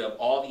thinking that you have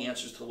all the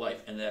answers to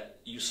life and that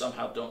you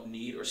somehow don't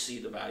need or see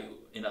the value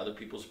in other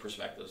people's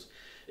perspectives.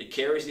 It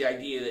carries the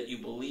idea that you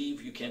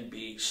believe you can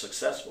be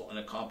successful and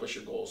accomplish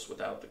your goals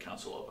without the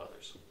counsel of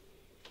others.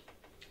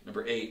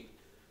 Number 8,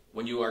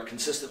 when you are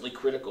consistently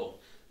critical,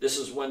 this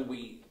is when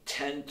we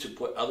tend to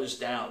put others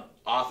down,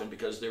 often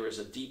because there is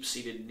a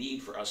deep-seated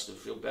need for us to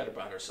feel better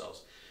about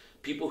ourselves.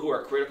 People who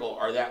are critical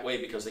are that way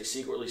because they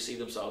secretly see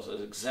themselves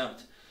as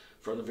exempt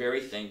from the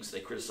very things they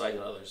criticize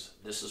others.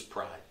 This is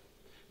pride.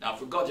 Now,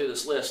 if we go through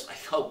this list, I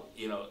hope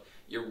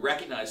you're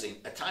recognizing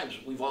at times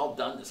we've all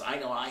done this. I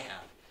know I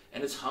have,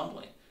 and it's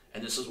humbling.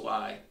 And this is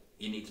why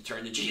you need to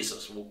turn to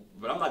Jesus. Well,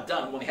 but I'm not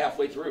done. I'm only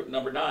halfway through.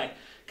 Number 9,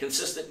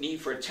 consistent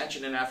need for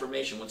attention and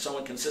affirmation. When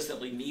someone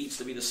consistently needs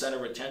to be the center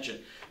of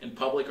attention in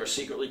public or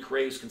secretly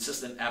craves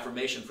consistent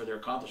affirmation for their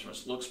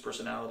accomplishments, looks,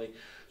 personality,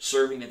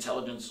 serving,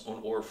 intelligence,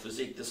 or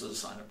physique, this is a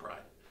sign of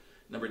pride.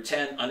 Number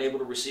 10, unable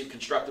to receive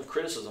constructive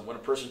criticism. When a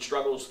person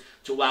struggles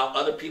to allow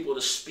other people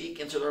to speak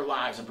into their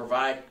lives and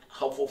provide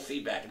helpful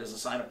feedback, it is a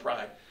sign of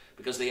pride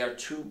because they are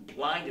too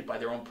blinded by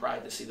their own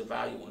pride to see the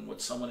value in what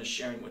someone is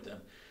sharing with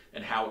them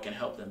and how it can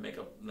help them make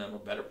them a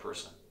better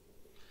person.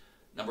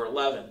 Number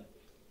 11,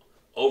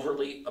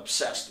 overly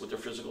obsessed with their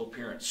physical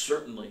appearance.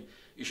 Certainly,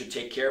 you should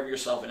take care of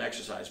yourself and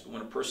exercise, but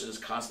when a person is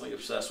constantly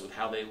obsessed with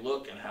how they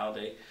look and how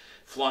they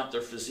flaunt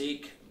their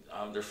physique,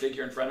 their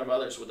figure in front of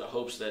others with the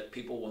hopes that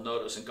people will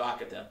notice and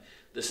gawk at them,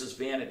 this is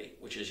vanity,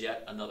 which is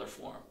yet another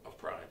form of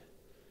pride.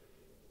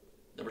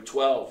 Number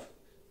 12,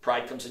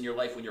 pride comes in your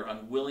life when you're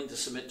unwilling to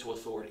submit to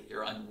authority.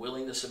 You're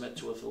unwilling to submit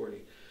to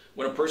authority.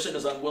 When a person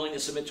is unwilling to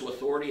submit to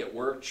authority at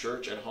work,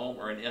 church, at home,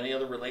 or in any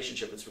other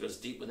relationship, it's because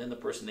deep within the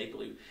person they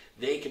believe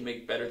they can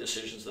make better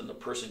decisions than the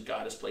person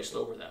God has placed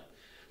over them.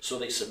 So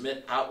they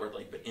submit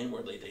outwardly, but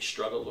inwardly they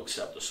struggle to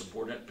accept the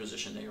subordinate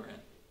position they are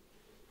in.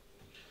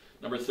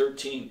 Number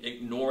 13,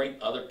 ignoring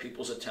other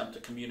people's attempt to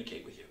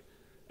communicate with you.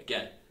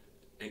 Again,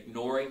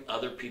 ignoring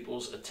other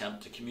people's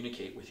attempt to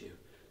communicate with you.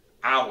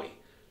 Owie.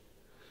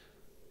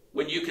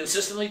 When you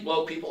consistently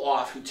blow people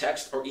off who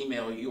text or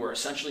email you, you are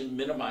essentially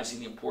minimizing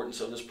the importance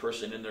of this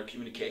person in their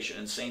communication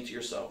and saying to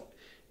yourself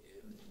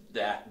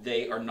that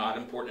they are not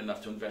important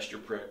enough to invest your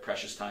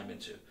precious time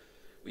into.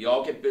 We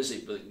all get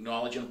busy, but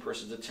acknowledging a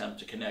person's attempt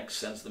to connect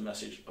sends the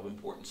message of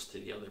importance to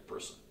the other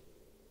person.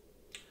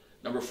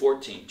 Number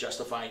 14,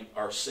 justifying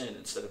our sin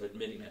instead of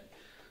admitting it.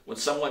 When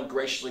someone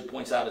graciously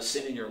points out a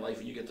sin in your life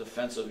and you get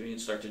defensive and you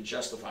start to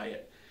justify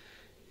it,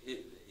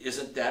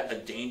 isn't that a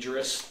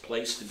dangerous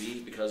place to be?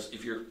 Because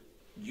if you're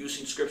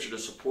using Scripture to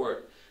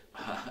support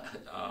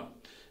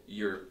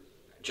your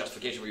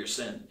justification for your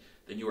sin,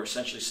 then you are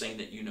essentially saying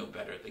that you know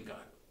better than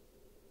God.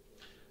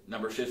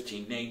 Number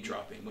 15, name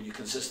dropping. When you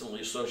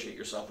consistently associate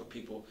yourself with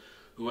people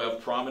who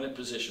have prominent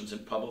positions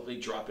and publicly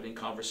drop it in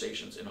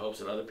conversations in hopes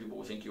that other people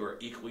will think you are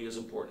equally as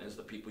important as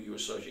the people you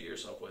associate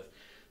yourself with,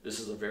 this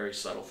is a very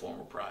subtle form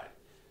of pride.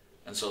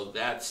 And so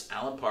that's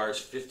Alan Parr's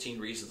 15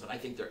 reasons, and I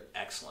think they're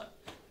excellent.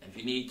 And if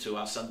you need to,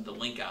 I'll send the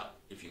link out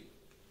if you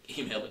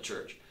email the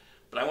church.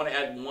 But I want to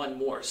add one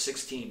more,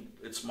 16.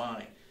 It's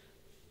mine.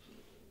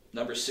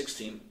 Number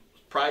 16,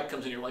 pride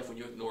comes in your life when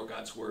you ignore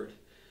God's word.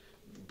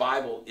 The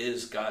Bible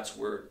is God's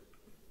word.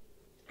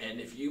 And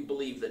if you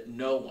believe that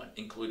no one,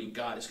 including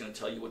God, is going to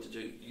tell you what to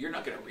do, you're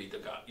not going to read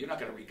You're not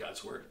going to read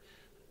God's word.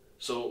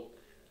 So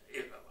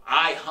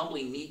I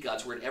humbly need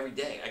God's word every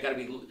day.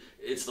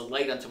 It's the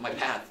light unto my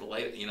path. The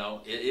light, it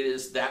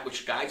is that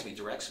which guides me,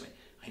 directs me.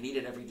 I need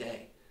it every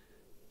day.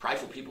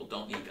 Prideful people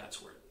don't need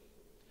God's word.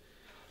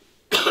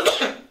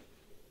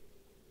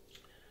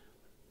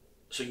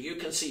 So you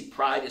can see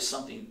pride is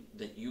something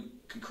that you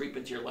can creep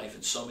into your life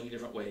in so many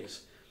different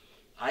ways.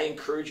 I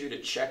encourage you to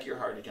check your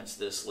heart against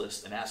this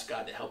list and ask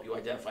God to help you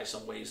identify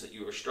some ways that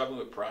you are struggling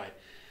with pride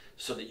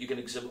so that you can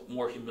exhibit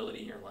more humility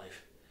in your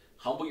life.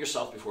 Humble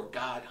yourself before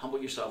God. Humble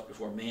yourself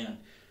before man.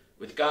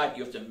 With God,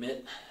 you have to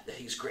admit that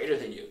he's greater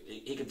than you.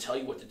 He can tell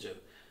you what to do.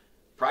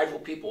 Prideful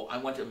people, I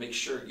want to make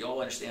sure you all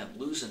understand,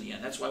 lose in the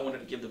end. That's why I wanted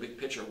to give the big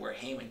picture of where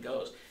Hammond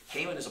goes.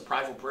 Hammond is a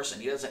prideful person.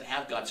 He doesn't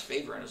have God's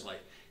favor in his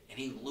life. And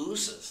he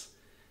loses.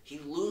 He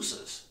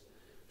loses.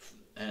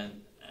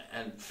 And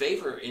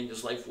favor in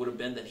his life would have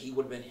been that he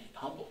would have been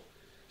humble.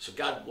 So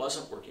God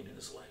wasn't working in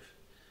his life.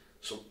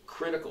 So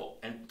critical.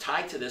 And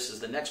tied to this is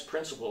the next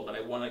principle that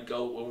I want to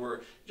go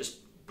over just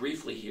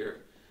briefly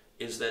here,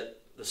 is that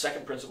the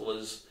second principle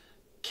is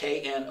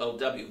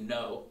K-N-O-W,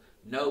 know.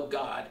 Know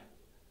God,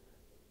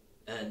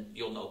 and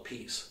you'll know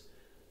peace.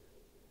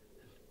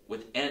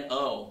 With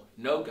N-O,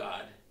 know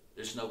God,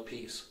 there's no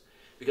peace.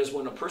 Because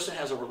when a person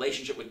has a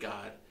relationship with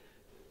God,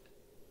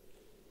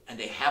 and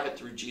they have it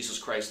through Jesus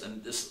Christ,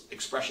 and this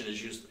expression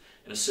is used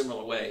in a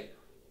similar way,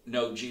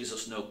 know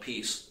Jesus, no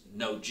peace,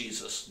 know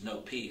Jesus, no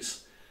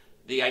peace.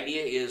 The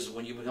idea is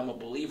when you become a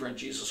believer in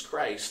Jesus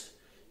Christ,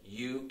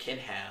 you can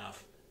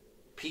have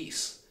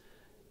peace.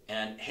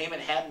 And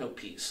Hammond had no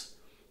peace.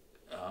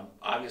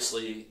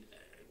 Obviously,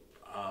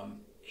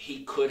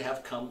 he could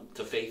have come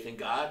to faith in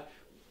God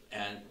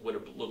and would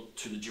have looked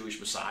to the Jewish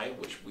Messiah,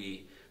 which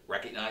we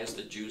recognize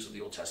the Jews of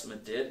the Old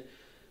Testament did,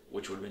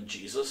 which would have been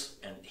Jesus,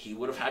 and he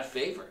would have had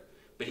favor.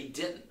 But he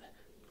didn't.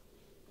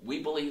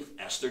 We believe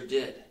Esther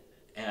did.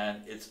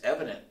 And it's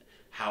evident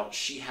how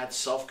she had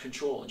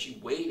self-control, and she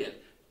waited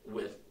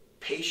with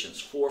patience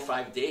 4 or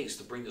 5 days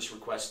to bring this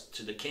request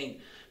to the king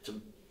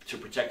to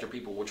protect her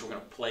people, which we're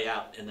going to play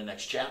out in the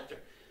next chapter.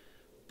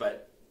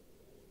 But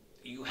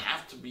you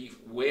have to be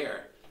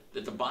aware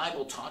that the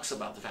Bible talks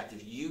about the fact that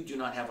if you do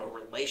not have a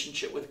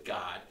relationship with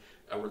God,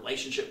 a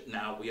relationship,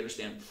 now we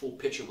understand full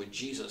picture with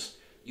Jesus,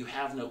 you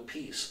have no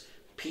peace.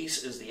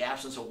 Peace is the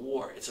absence of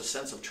war. It's a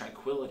sense of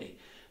tranquility.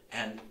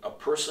 And a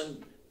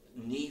person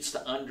needs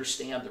to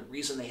understand the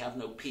reason they have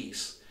no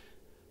peace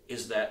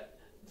is that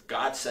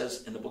God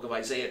says in the book of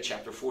Isaiah,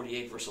 chapter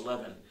 48, verse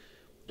 11,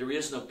 there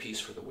is no peace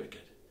for the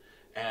wicked.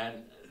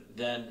 And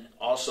then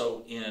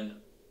also in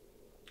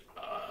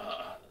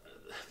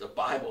the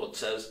Bible, it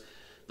says,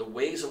 the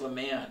ways of a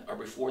man are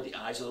before the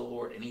eyes of the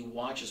Lord, and he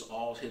watches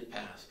all his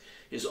paths.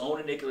 His own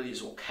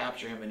iniquities will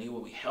capture him, and he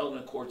will be held in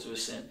accordance with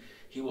his sin.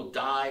 He will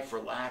die for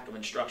lack of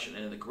instruction,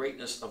 and in the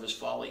greatness of his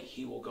folly,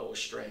 he will go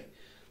astray.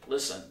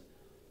 Listen,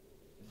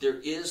 there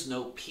is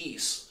no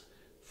peace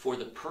for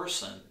the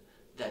person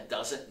that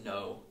doesn't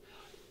know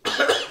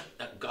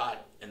God,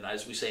 and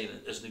as we say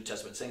as New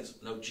Testament saints,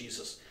 know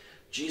Jesus.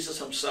 Jesus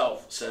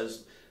himself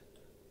says,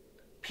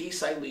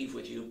 peace I leave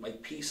with you, my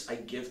peace I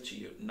give to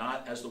you,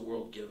 not as the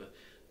world giveth,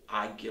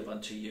 I give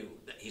unto you.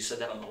 He said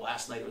that on the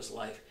last night of his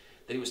life,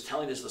 that he was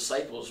telling his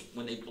disciples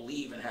when they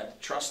believe and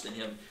had trust in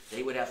him,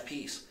 they would have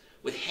peace.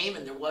 With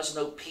Hammond, there was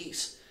no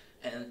peace.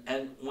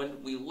 And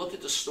when we look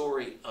at the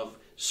story of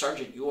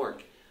Sergeant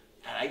York,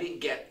 and I didn't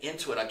get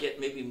into it, I'll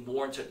get maybe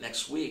more into it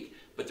next week,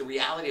 but the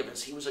reality of it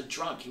is he was a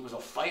drunk, he was a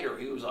fighter,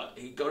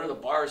 he'd go to the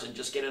bars and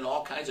just get in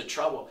all kinds of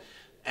trouble.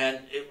 And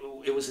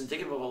it was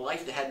indicative of a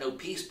life that had no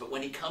peace, but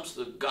when he comes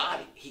to God,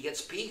 he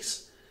gets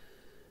peace.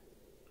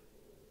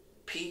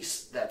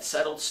 Peace, that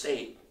settled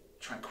state,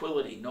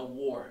 tranquility, no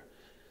war.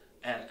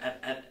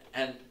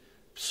 And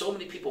so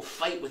many people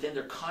fight within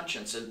their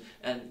conscience,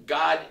 and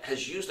God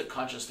has used the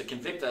conscience to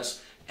convict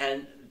us,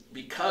 and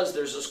because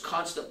there's this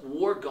constant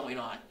war going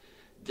on,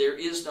 there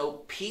is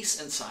no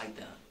peace inside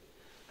them.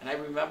 And I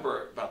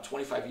remember about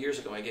 25 years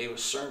ago, I gave a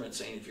sermon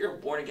saying, if you're a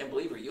born-again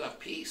believer, you have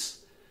peace.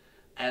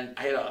 And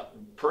I had a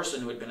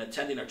person who had been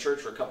attending our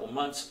church for a couple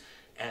months,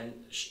 and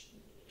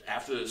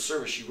after the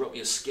service, she wrote me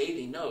a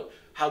scathing note.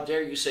 How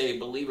dare you say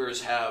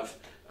believers have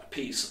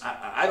peace?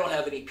 I don't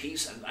have any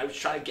peace. And I was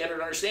trying to get her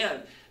to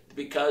understand,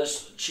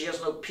 because she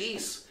has no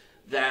peace,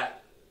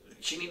 that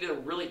she needed to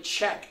really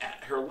check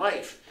at her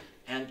life.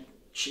 And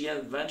she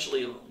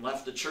eventually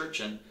left the church,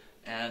 and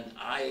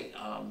I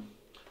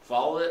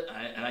followed it,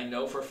 and I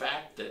know for a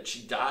fact that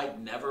she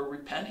died never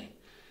repenting.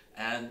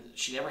 And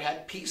she never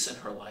had peace in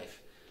her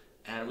life.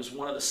 And it was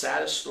one of the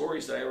saddest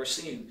stories that I ever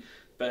seen.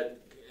 But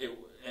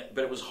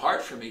it was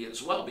hard for me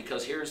as well,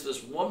 because here's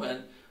this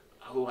woman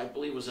who I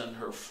believe was in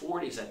her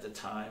 40s at the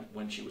time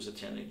when she was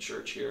attending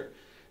church here.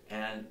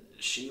 And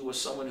she was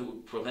someone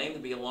who proclaimed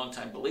to be a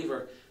longtime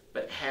believer,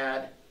 but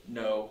had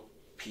no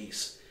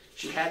peace.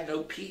 She had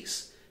no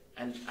peace.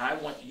 And I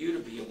want you to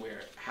be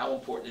aware how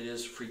important it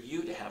is for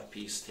you to have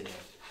peace today.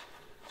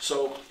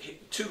 So,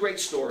 two great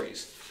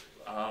stories.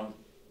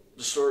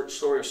 The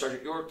story of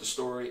Sergeant York, the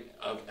story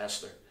of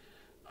Esther.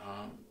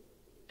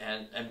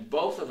 And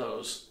both of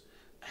those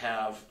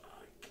have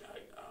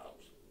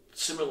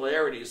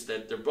similarities,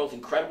 that they're both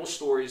incredible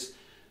stories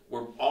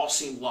where all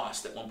seemed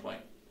lost at one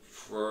point.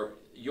 For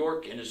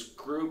York and his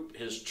group,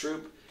 his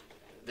troop,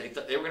 they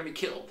thought they were going to be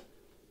killed.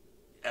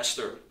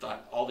 Esther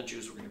thought all the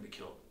Jews were going to be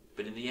killed.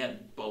 But in the end,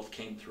 both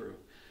came through.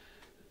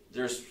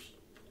 There's,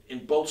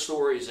 in both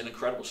stories, an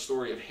incredible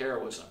story of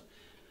heroism.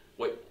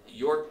 What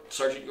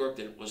Sergeant York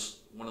did was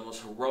one of the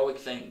most heroic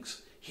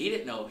things. He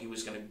didn't know he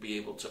was going to be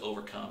able to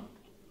overcome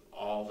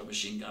all the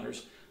machine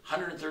gunners.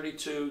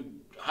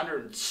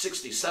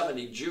 160,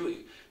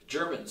 70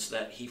 Germans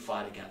that he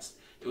fought against.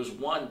 It was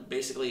one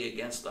basically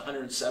against the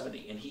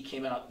 170, and he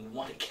came out and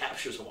won and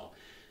captures them all.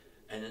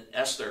 And then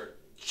Esther,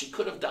 she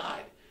could have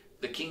died.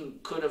 The king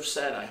could have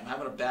said, I'm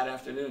having a bad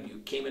afternoon.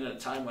 You came in at a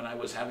time when I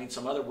was having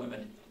some other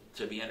women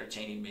to be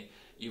entertaining me.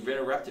 You've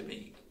interrupted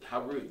me.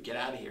 How rude. Get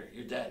out of here.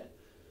 You're dead.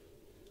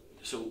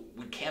 So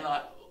we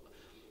cannot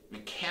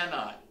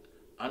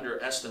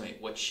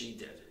underestimate what she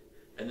did.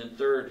 And then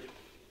third,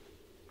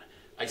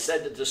 I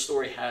said that this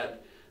story had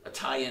a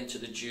tie-in to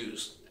the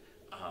Jews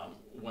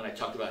when I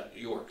talked about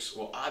York's.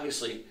 Well,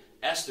 obviously,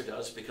 Esther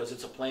does, because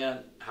it's a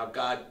plan how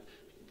God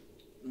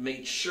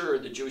made sure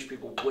the Jewish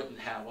people wouldn't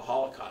have a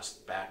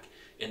Holocaust back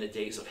in the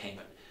days of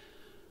Hammond.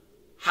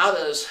 How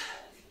does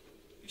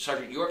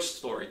Sergeant York's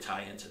story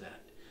tie into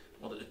that?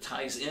 Well, it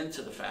ties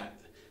into the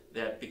fact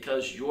that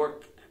because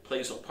York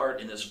plays a part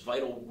in this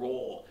vital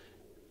role,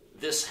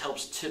 this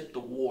helps tip the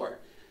war.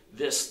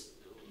 This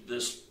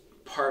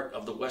part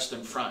of the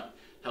Western Front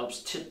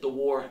helps tip the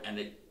war, and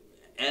it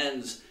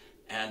ends,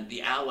 and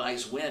the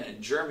Allies win,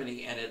 and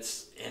Germany and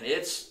its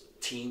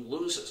team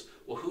loses.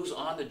 Well, who's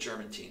on the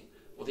German team?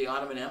 Well, the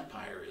Ottoman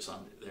Empire is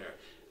on there.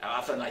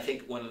 Often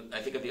when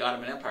I think of the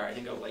Ottoman Empire, I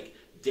think of like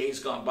days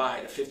gone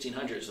by, the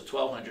 1500s, the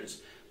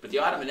 1200s. But the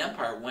Ottoman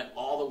Empire went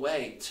all the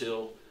way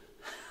till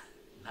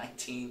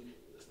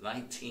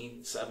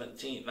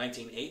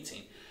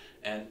 1918.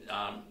 And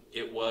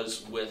it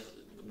was with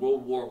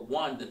World War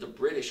I that the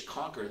British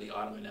conquered the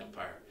Ottoman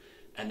Empire.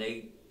 And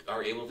they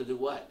are able to do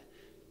what?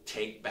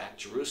 Take back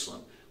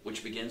Jerusalem,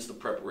 which begins the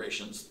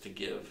preparations to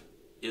give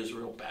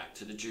Israel back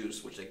to the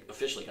Jews, which they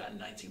officially got in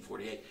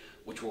 1948,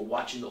 which we're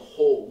watching the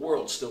whole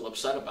world still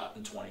upset about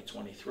in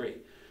 2023.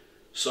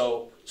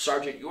 So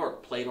Sergeant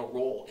York played a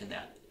role in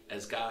that,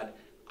 as God,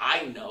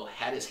 I know,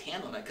 had his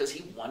hand on that, because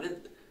he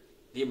wanted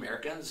the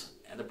Americans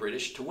and the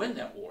British to win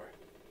that war.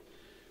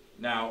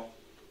 Now,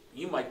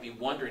 you might be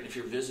wondering, if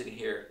you're visiting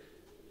here,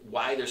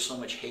 why there's so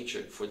much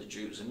hatred for the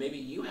Jews. And maybe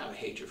you have a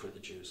hatred for the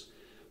Jews.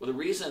 Well, the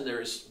reason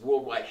there's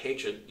worldwide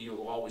hatred, you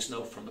will always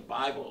know from the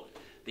Bible,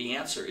 the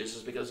answer is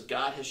because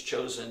God has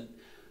chosen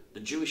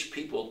the Jewish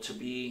people to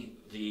be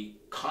the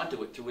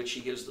conduit through which he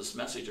gives this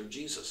message of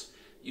Jesus.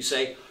 You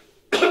say,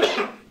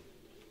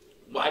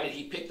 why did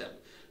he pick them?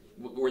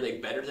 Were they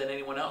better than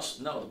anyone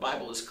else? No, the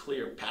Bible is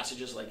clear.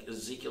 Passages like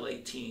Ezekiel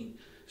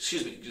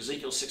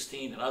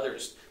 16 and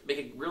others make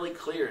it really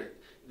clear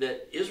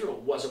that Israel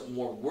wasn't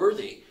more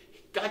worthy.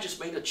 God just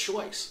made a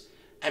choice.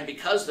 And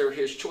because they're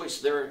his choice,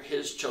 they're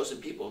his chosen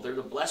people. They're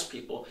the blessed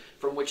people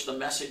from which the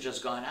message has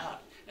gone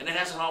out. And it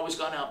hasn't always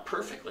gone out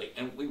perfectly.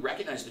 And we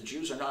recognize the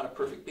Jews are not a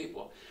perfect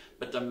people.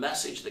 But the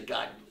message that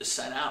God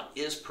sent out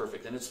is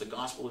perfect. And it's the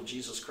gospel of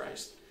Jesus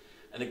Christ.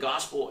 And the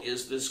gospel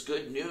is this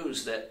good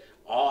news that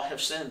all have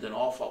sinned and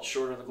all fall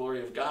short of the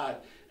glory of God.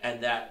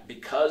 And that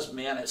because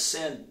man has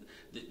sinned,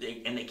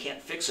 and they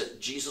can't fix it,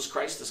 Jesus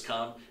Christ has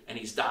come and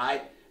he's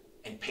died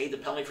and paid the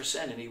penalty for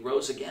sin, and he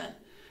rose again.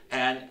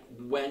 And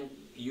when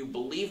you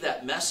believe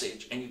that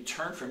message and you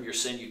turn from your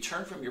sin, you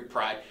turn from your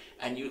pride,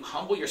 and you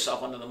humble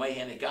yourself under the mighty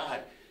hand of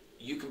God,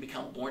 you can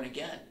become born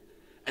again.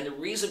 And the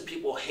reason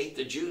people hate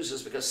the Jews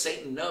is because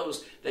Satan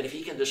knows that if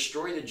he can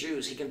destroy the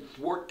Jews, he can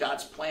thwart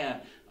God's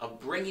plan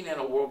of bringing in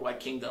a worldwide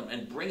kingdom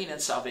and bringing in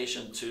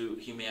salvation to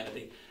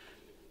humanity.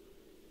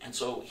 And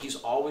so he's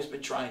always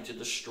been trying to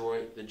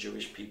destroy the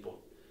Jewish people.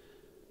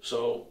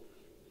 So,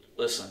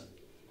 listen,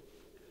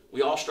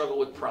 we all struggle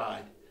with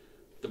pride.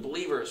 The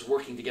believer is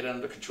working to get it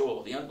under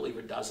control. The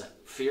unbeliever doesn't.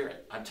 Fear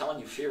it. I'm telling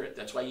you, fear it.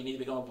 That's why you need to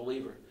become a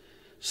believer.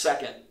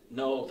 Second,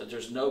 know that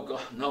there's no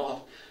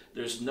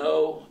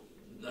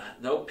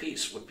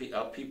peace with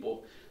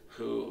people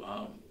who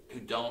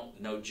don't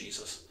know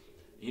Jesus.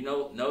 You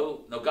know,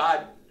 no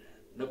God,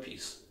 no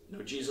peace.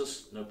 No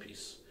Jesus, no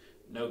peace.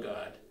 No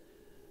God,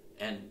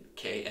 and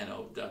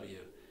K-N-O-W,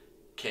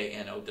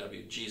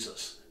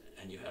 Jesus,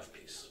 and you have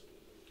peace.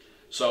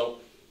 So,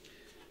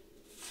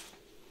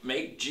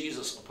 make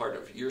Jesus a part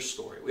of your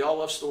story. We all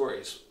love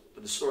stories,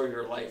 but the story of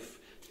your life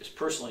is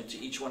personally to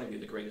each one of you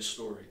the greatest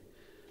story.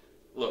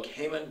 Look,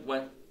 Hammond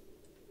went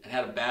and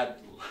had a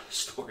bad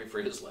story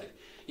for his life.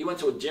 He went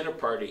to a dinner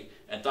party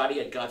and thought he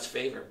had God's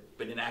favor,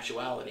 but in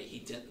actuality, he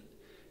didn't.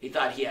 He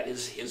thought he had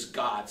his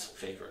God's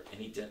favor,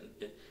 and he didn't.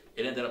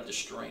 It ended up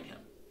destroying him.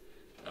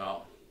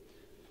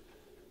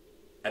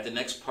 At the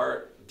next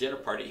dinner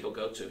party he'll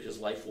go to, his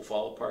life will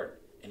fall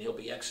apart, and he'll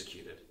be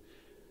executed.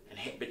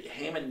 But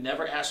Hammond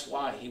never asked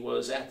why he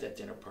was at that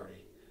dinner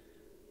party.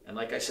 And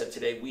like I said,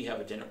 today we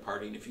have a dinner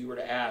party, and if you were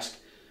to ask,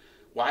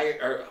 why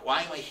am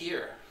I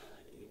here?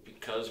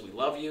 Because we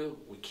love you,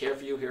 we care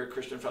for you here at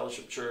Christian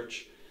Fellowship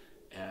Church,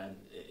 and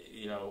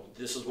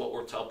this is what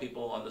we'll tell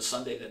people on the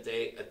Sunday that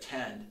they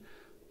attend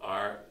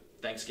our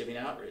Thanksgiving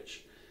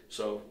outreach.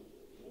 So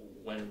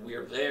when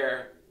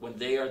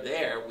they are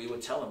there, we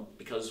would tell them,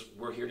 because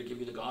we're here to give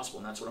you the gospel,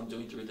 and that's what I'm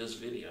doing through this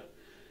video.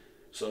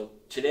 So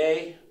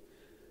today,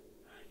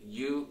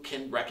 you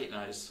can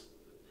recognize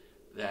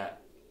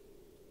that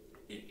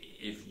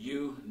if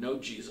you know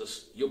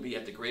Jesus, you'll be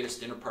at the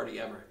greatest dinner party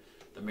ever,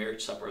 the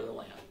marriage supper of the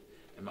Lamb.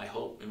 And my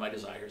hope and my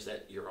desire is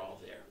that you're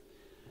all there,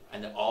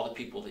 and that all the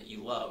people that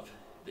you love,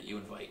 that you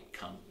invite,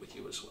 come with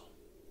you as well.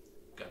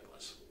 God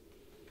bless.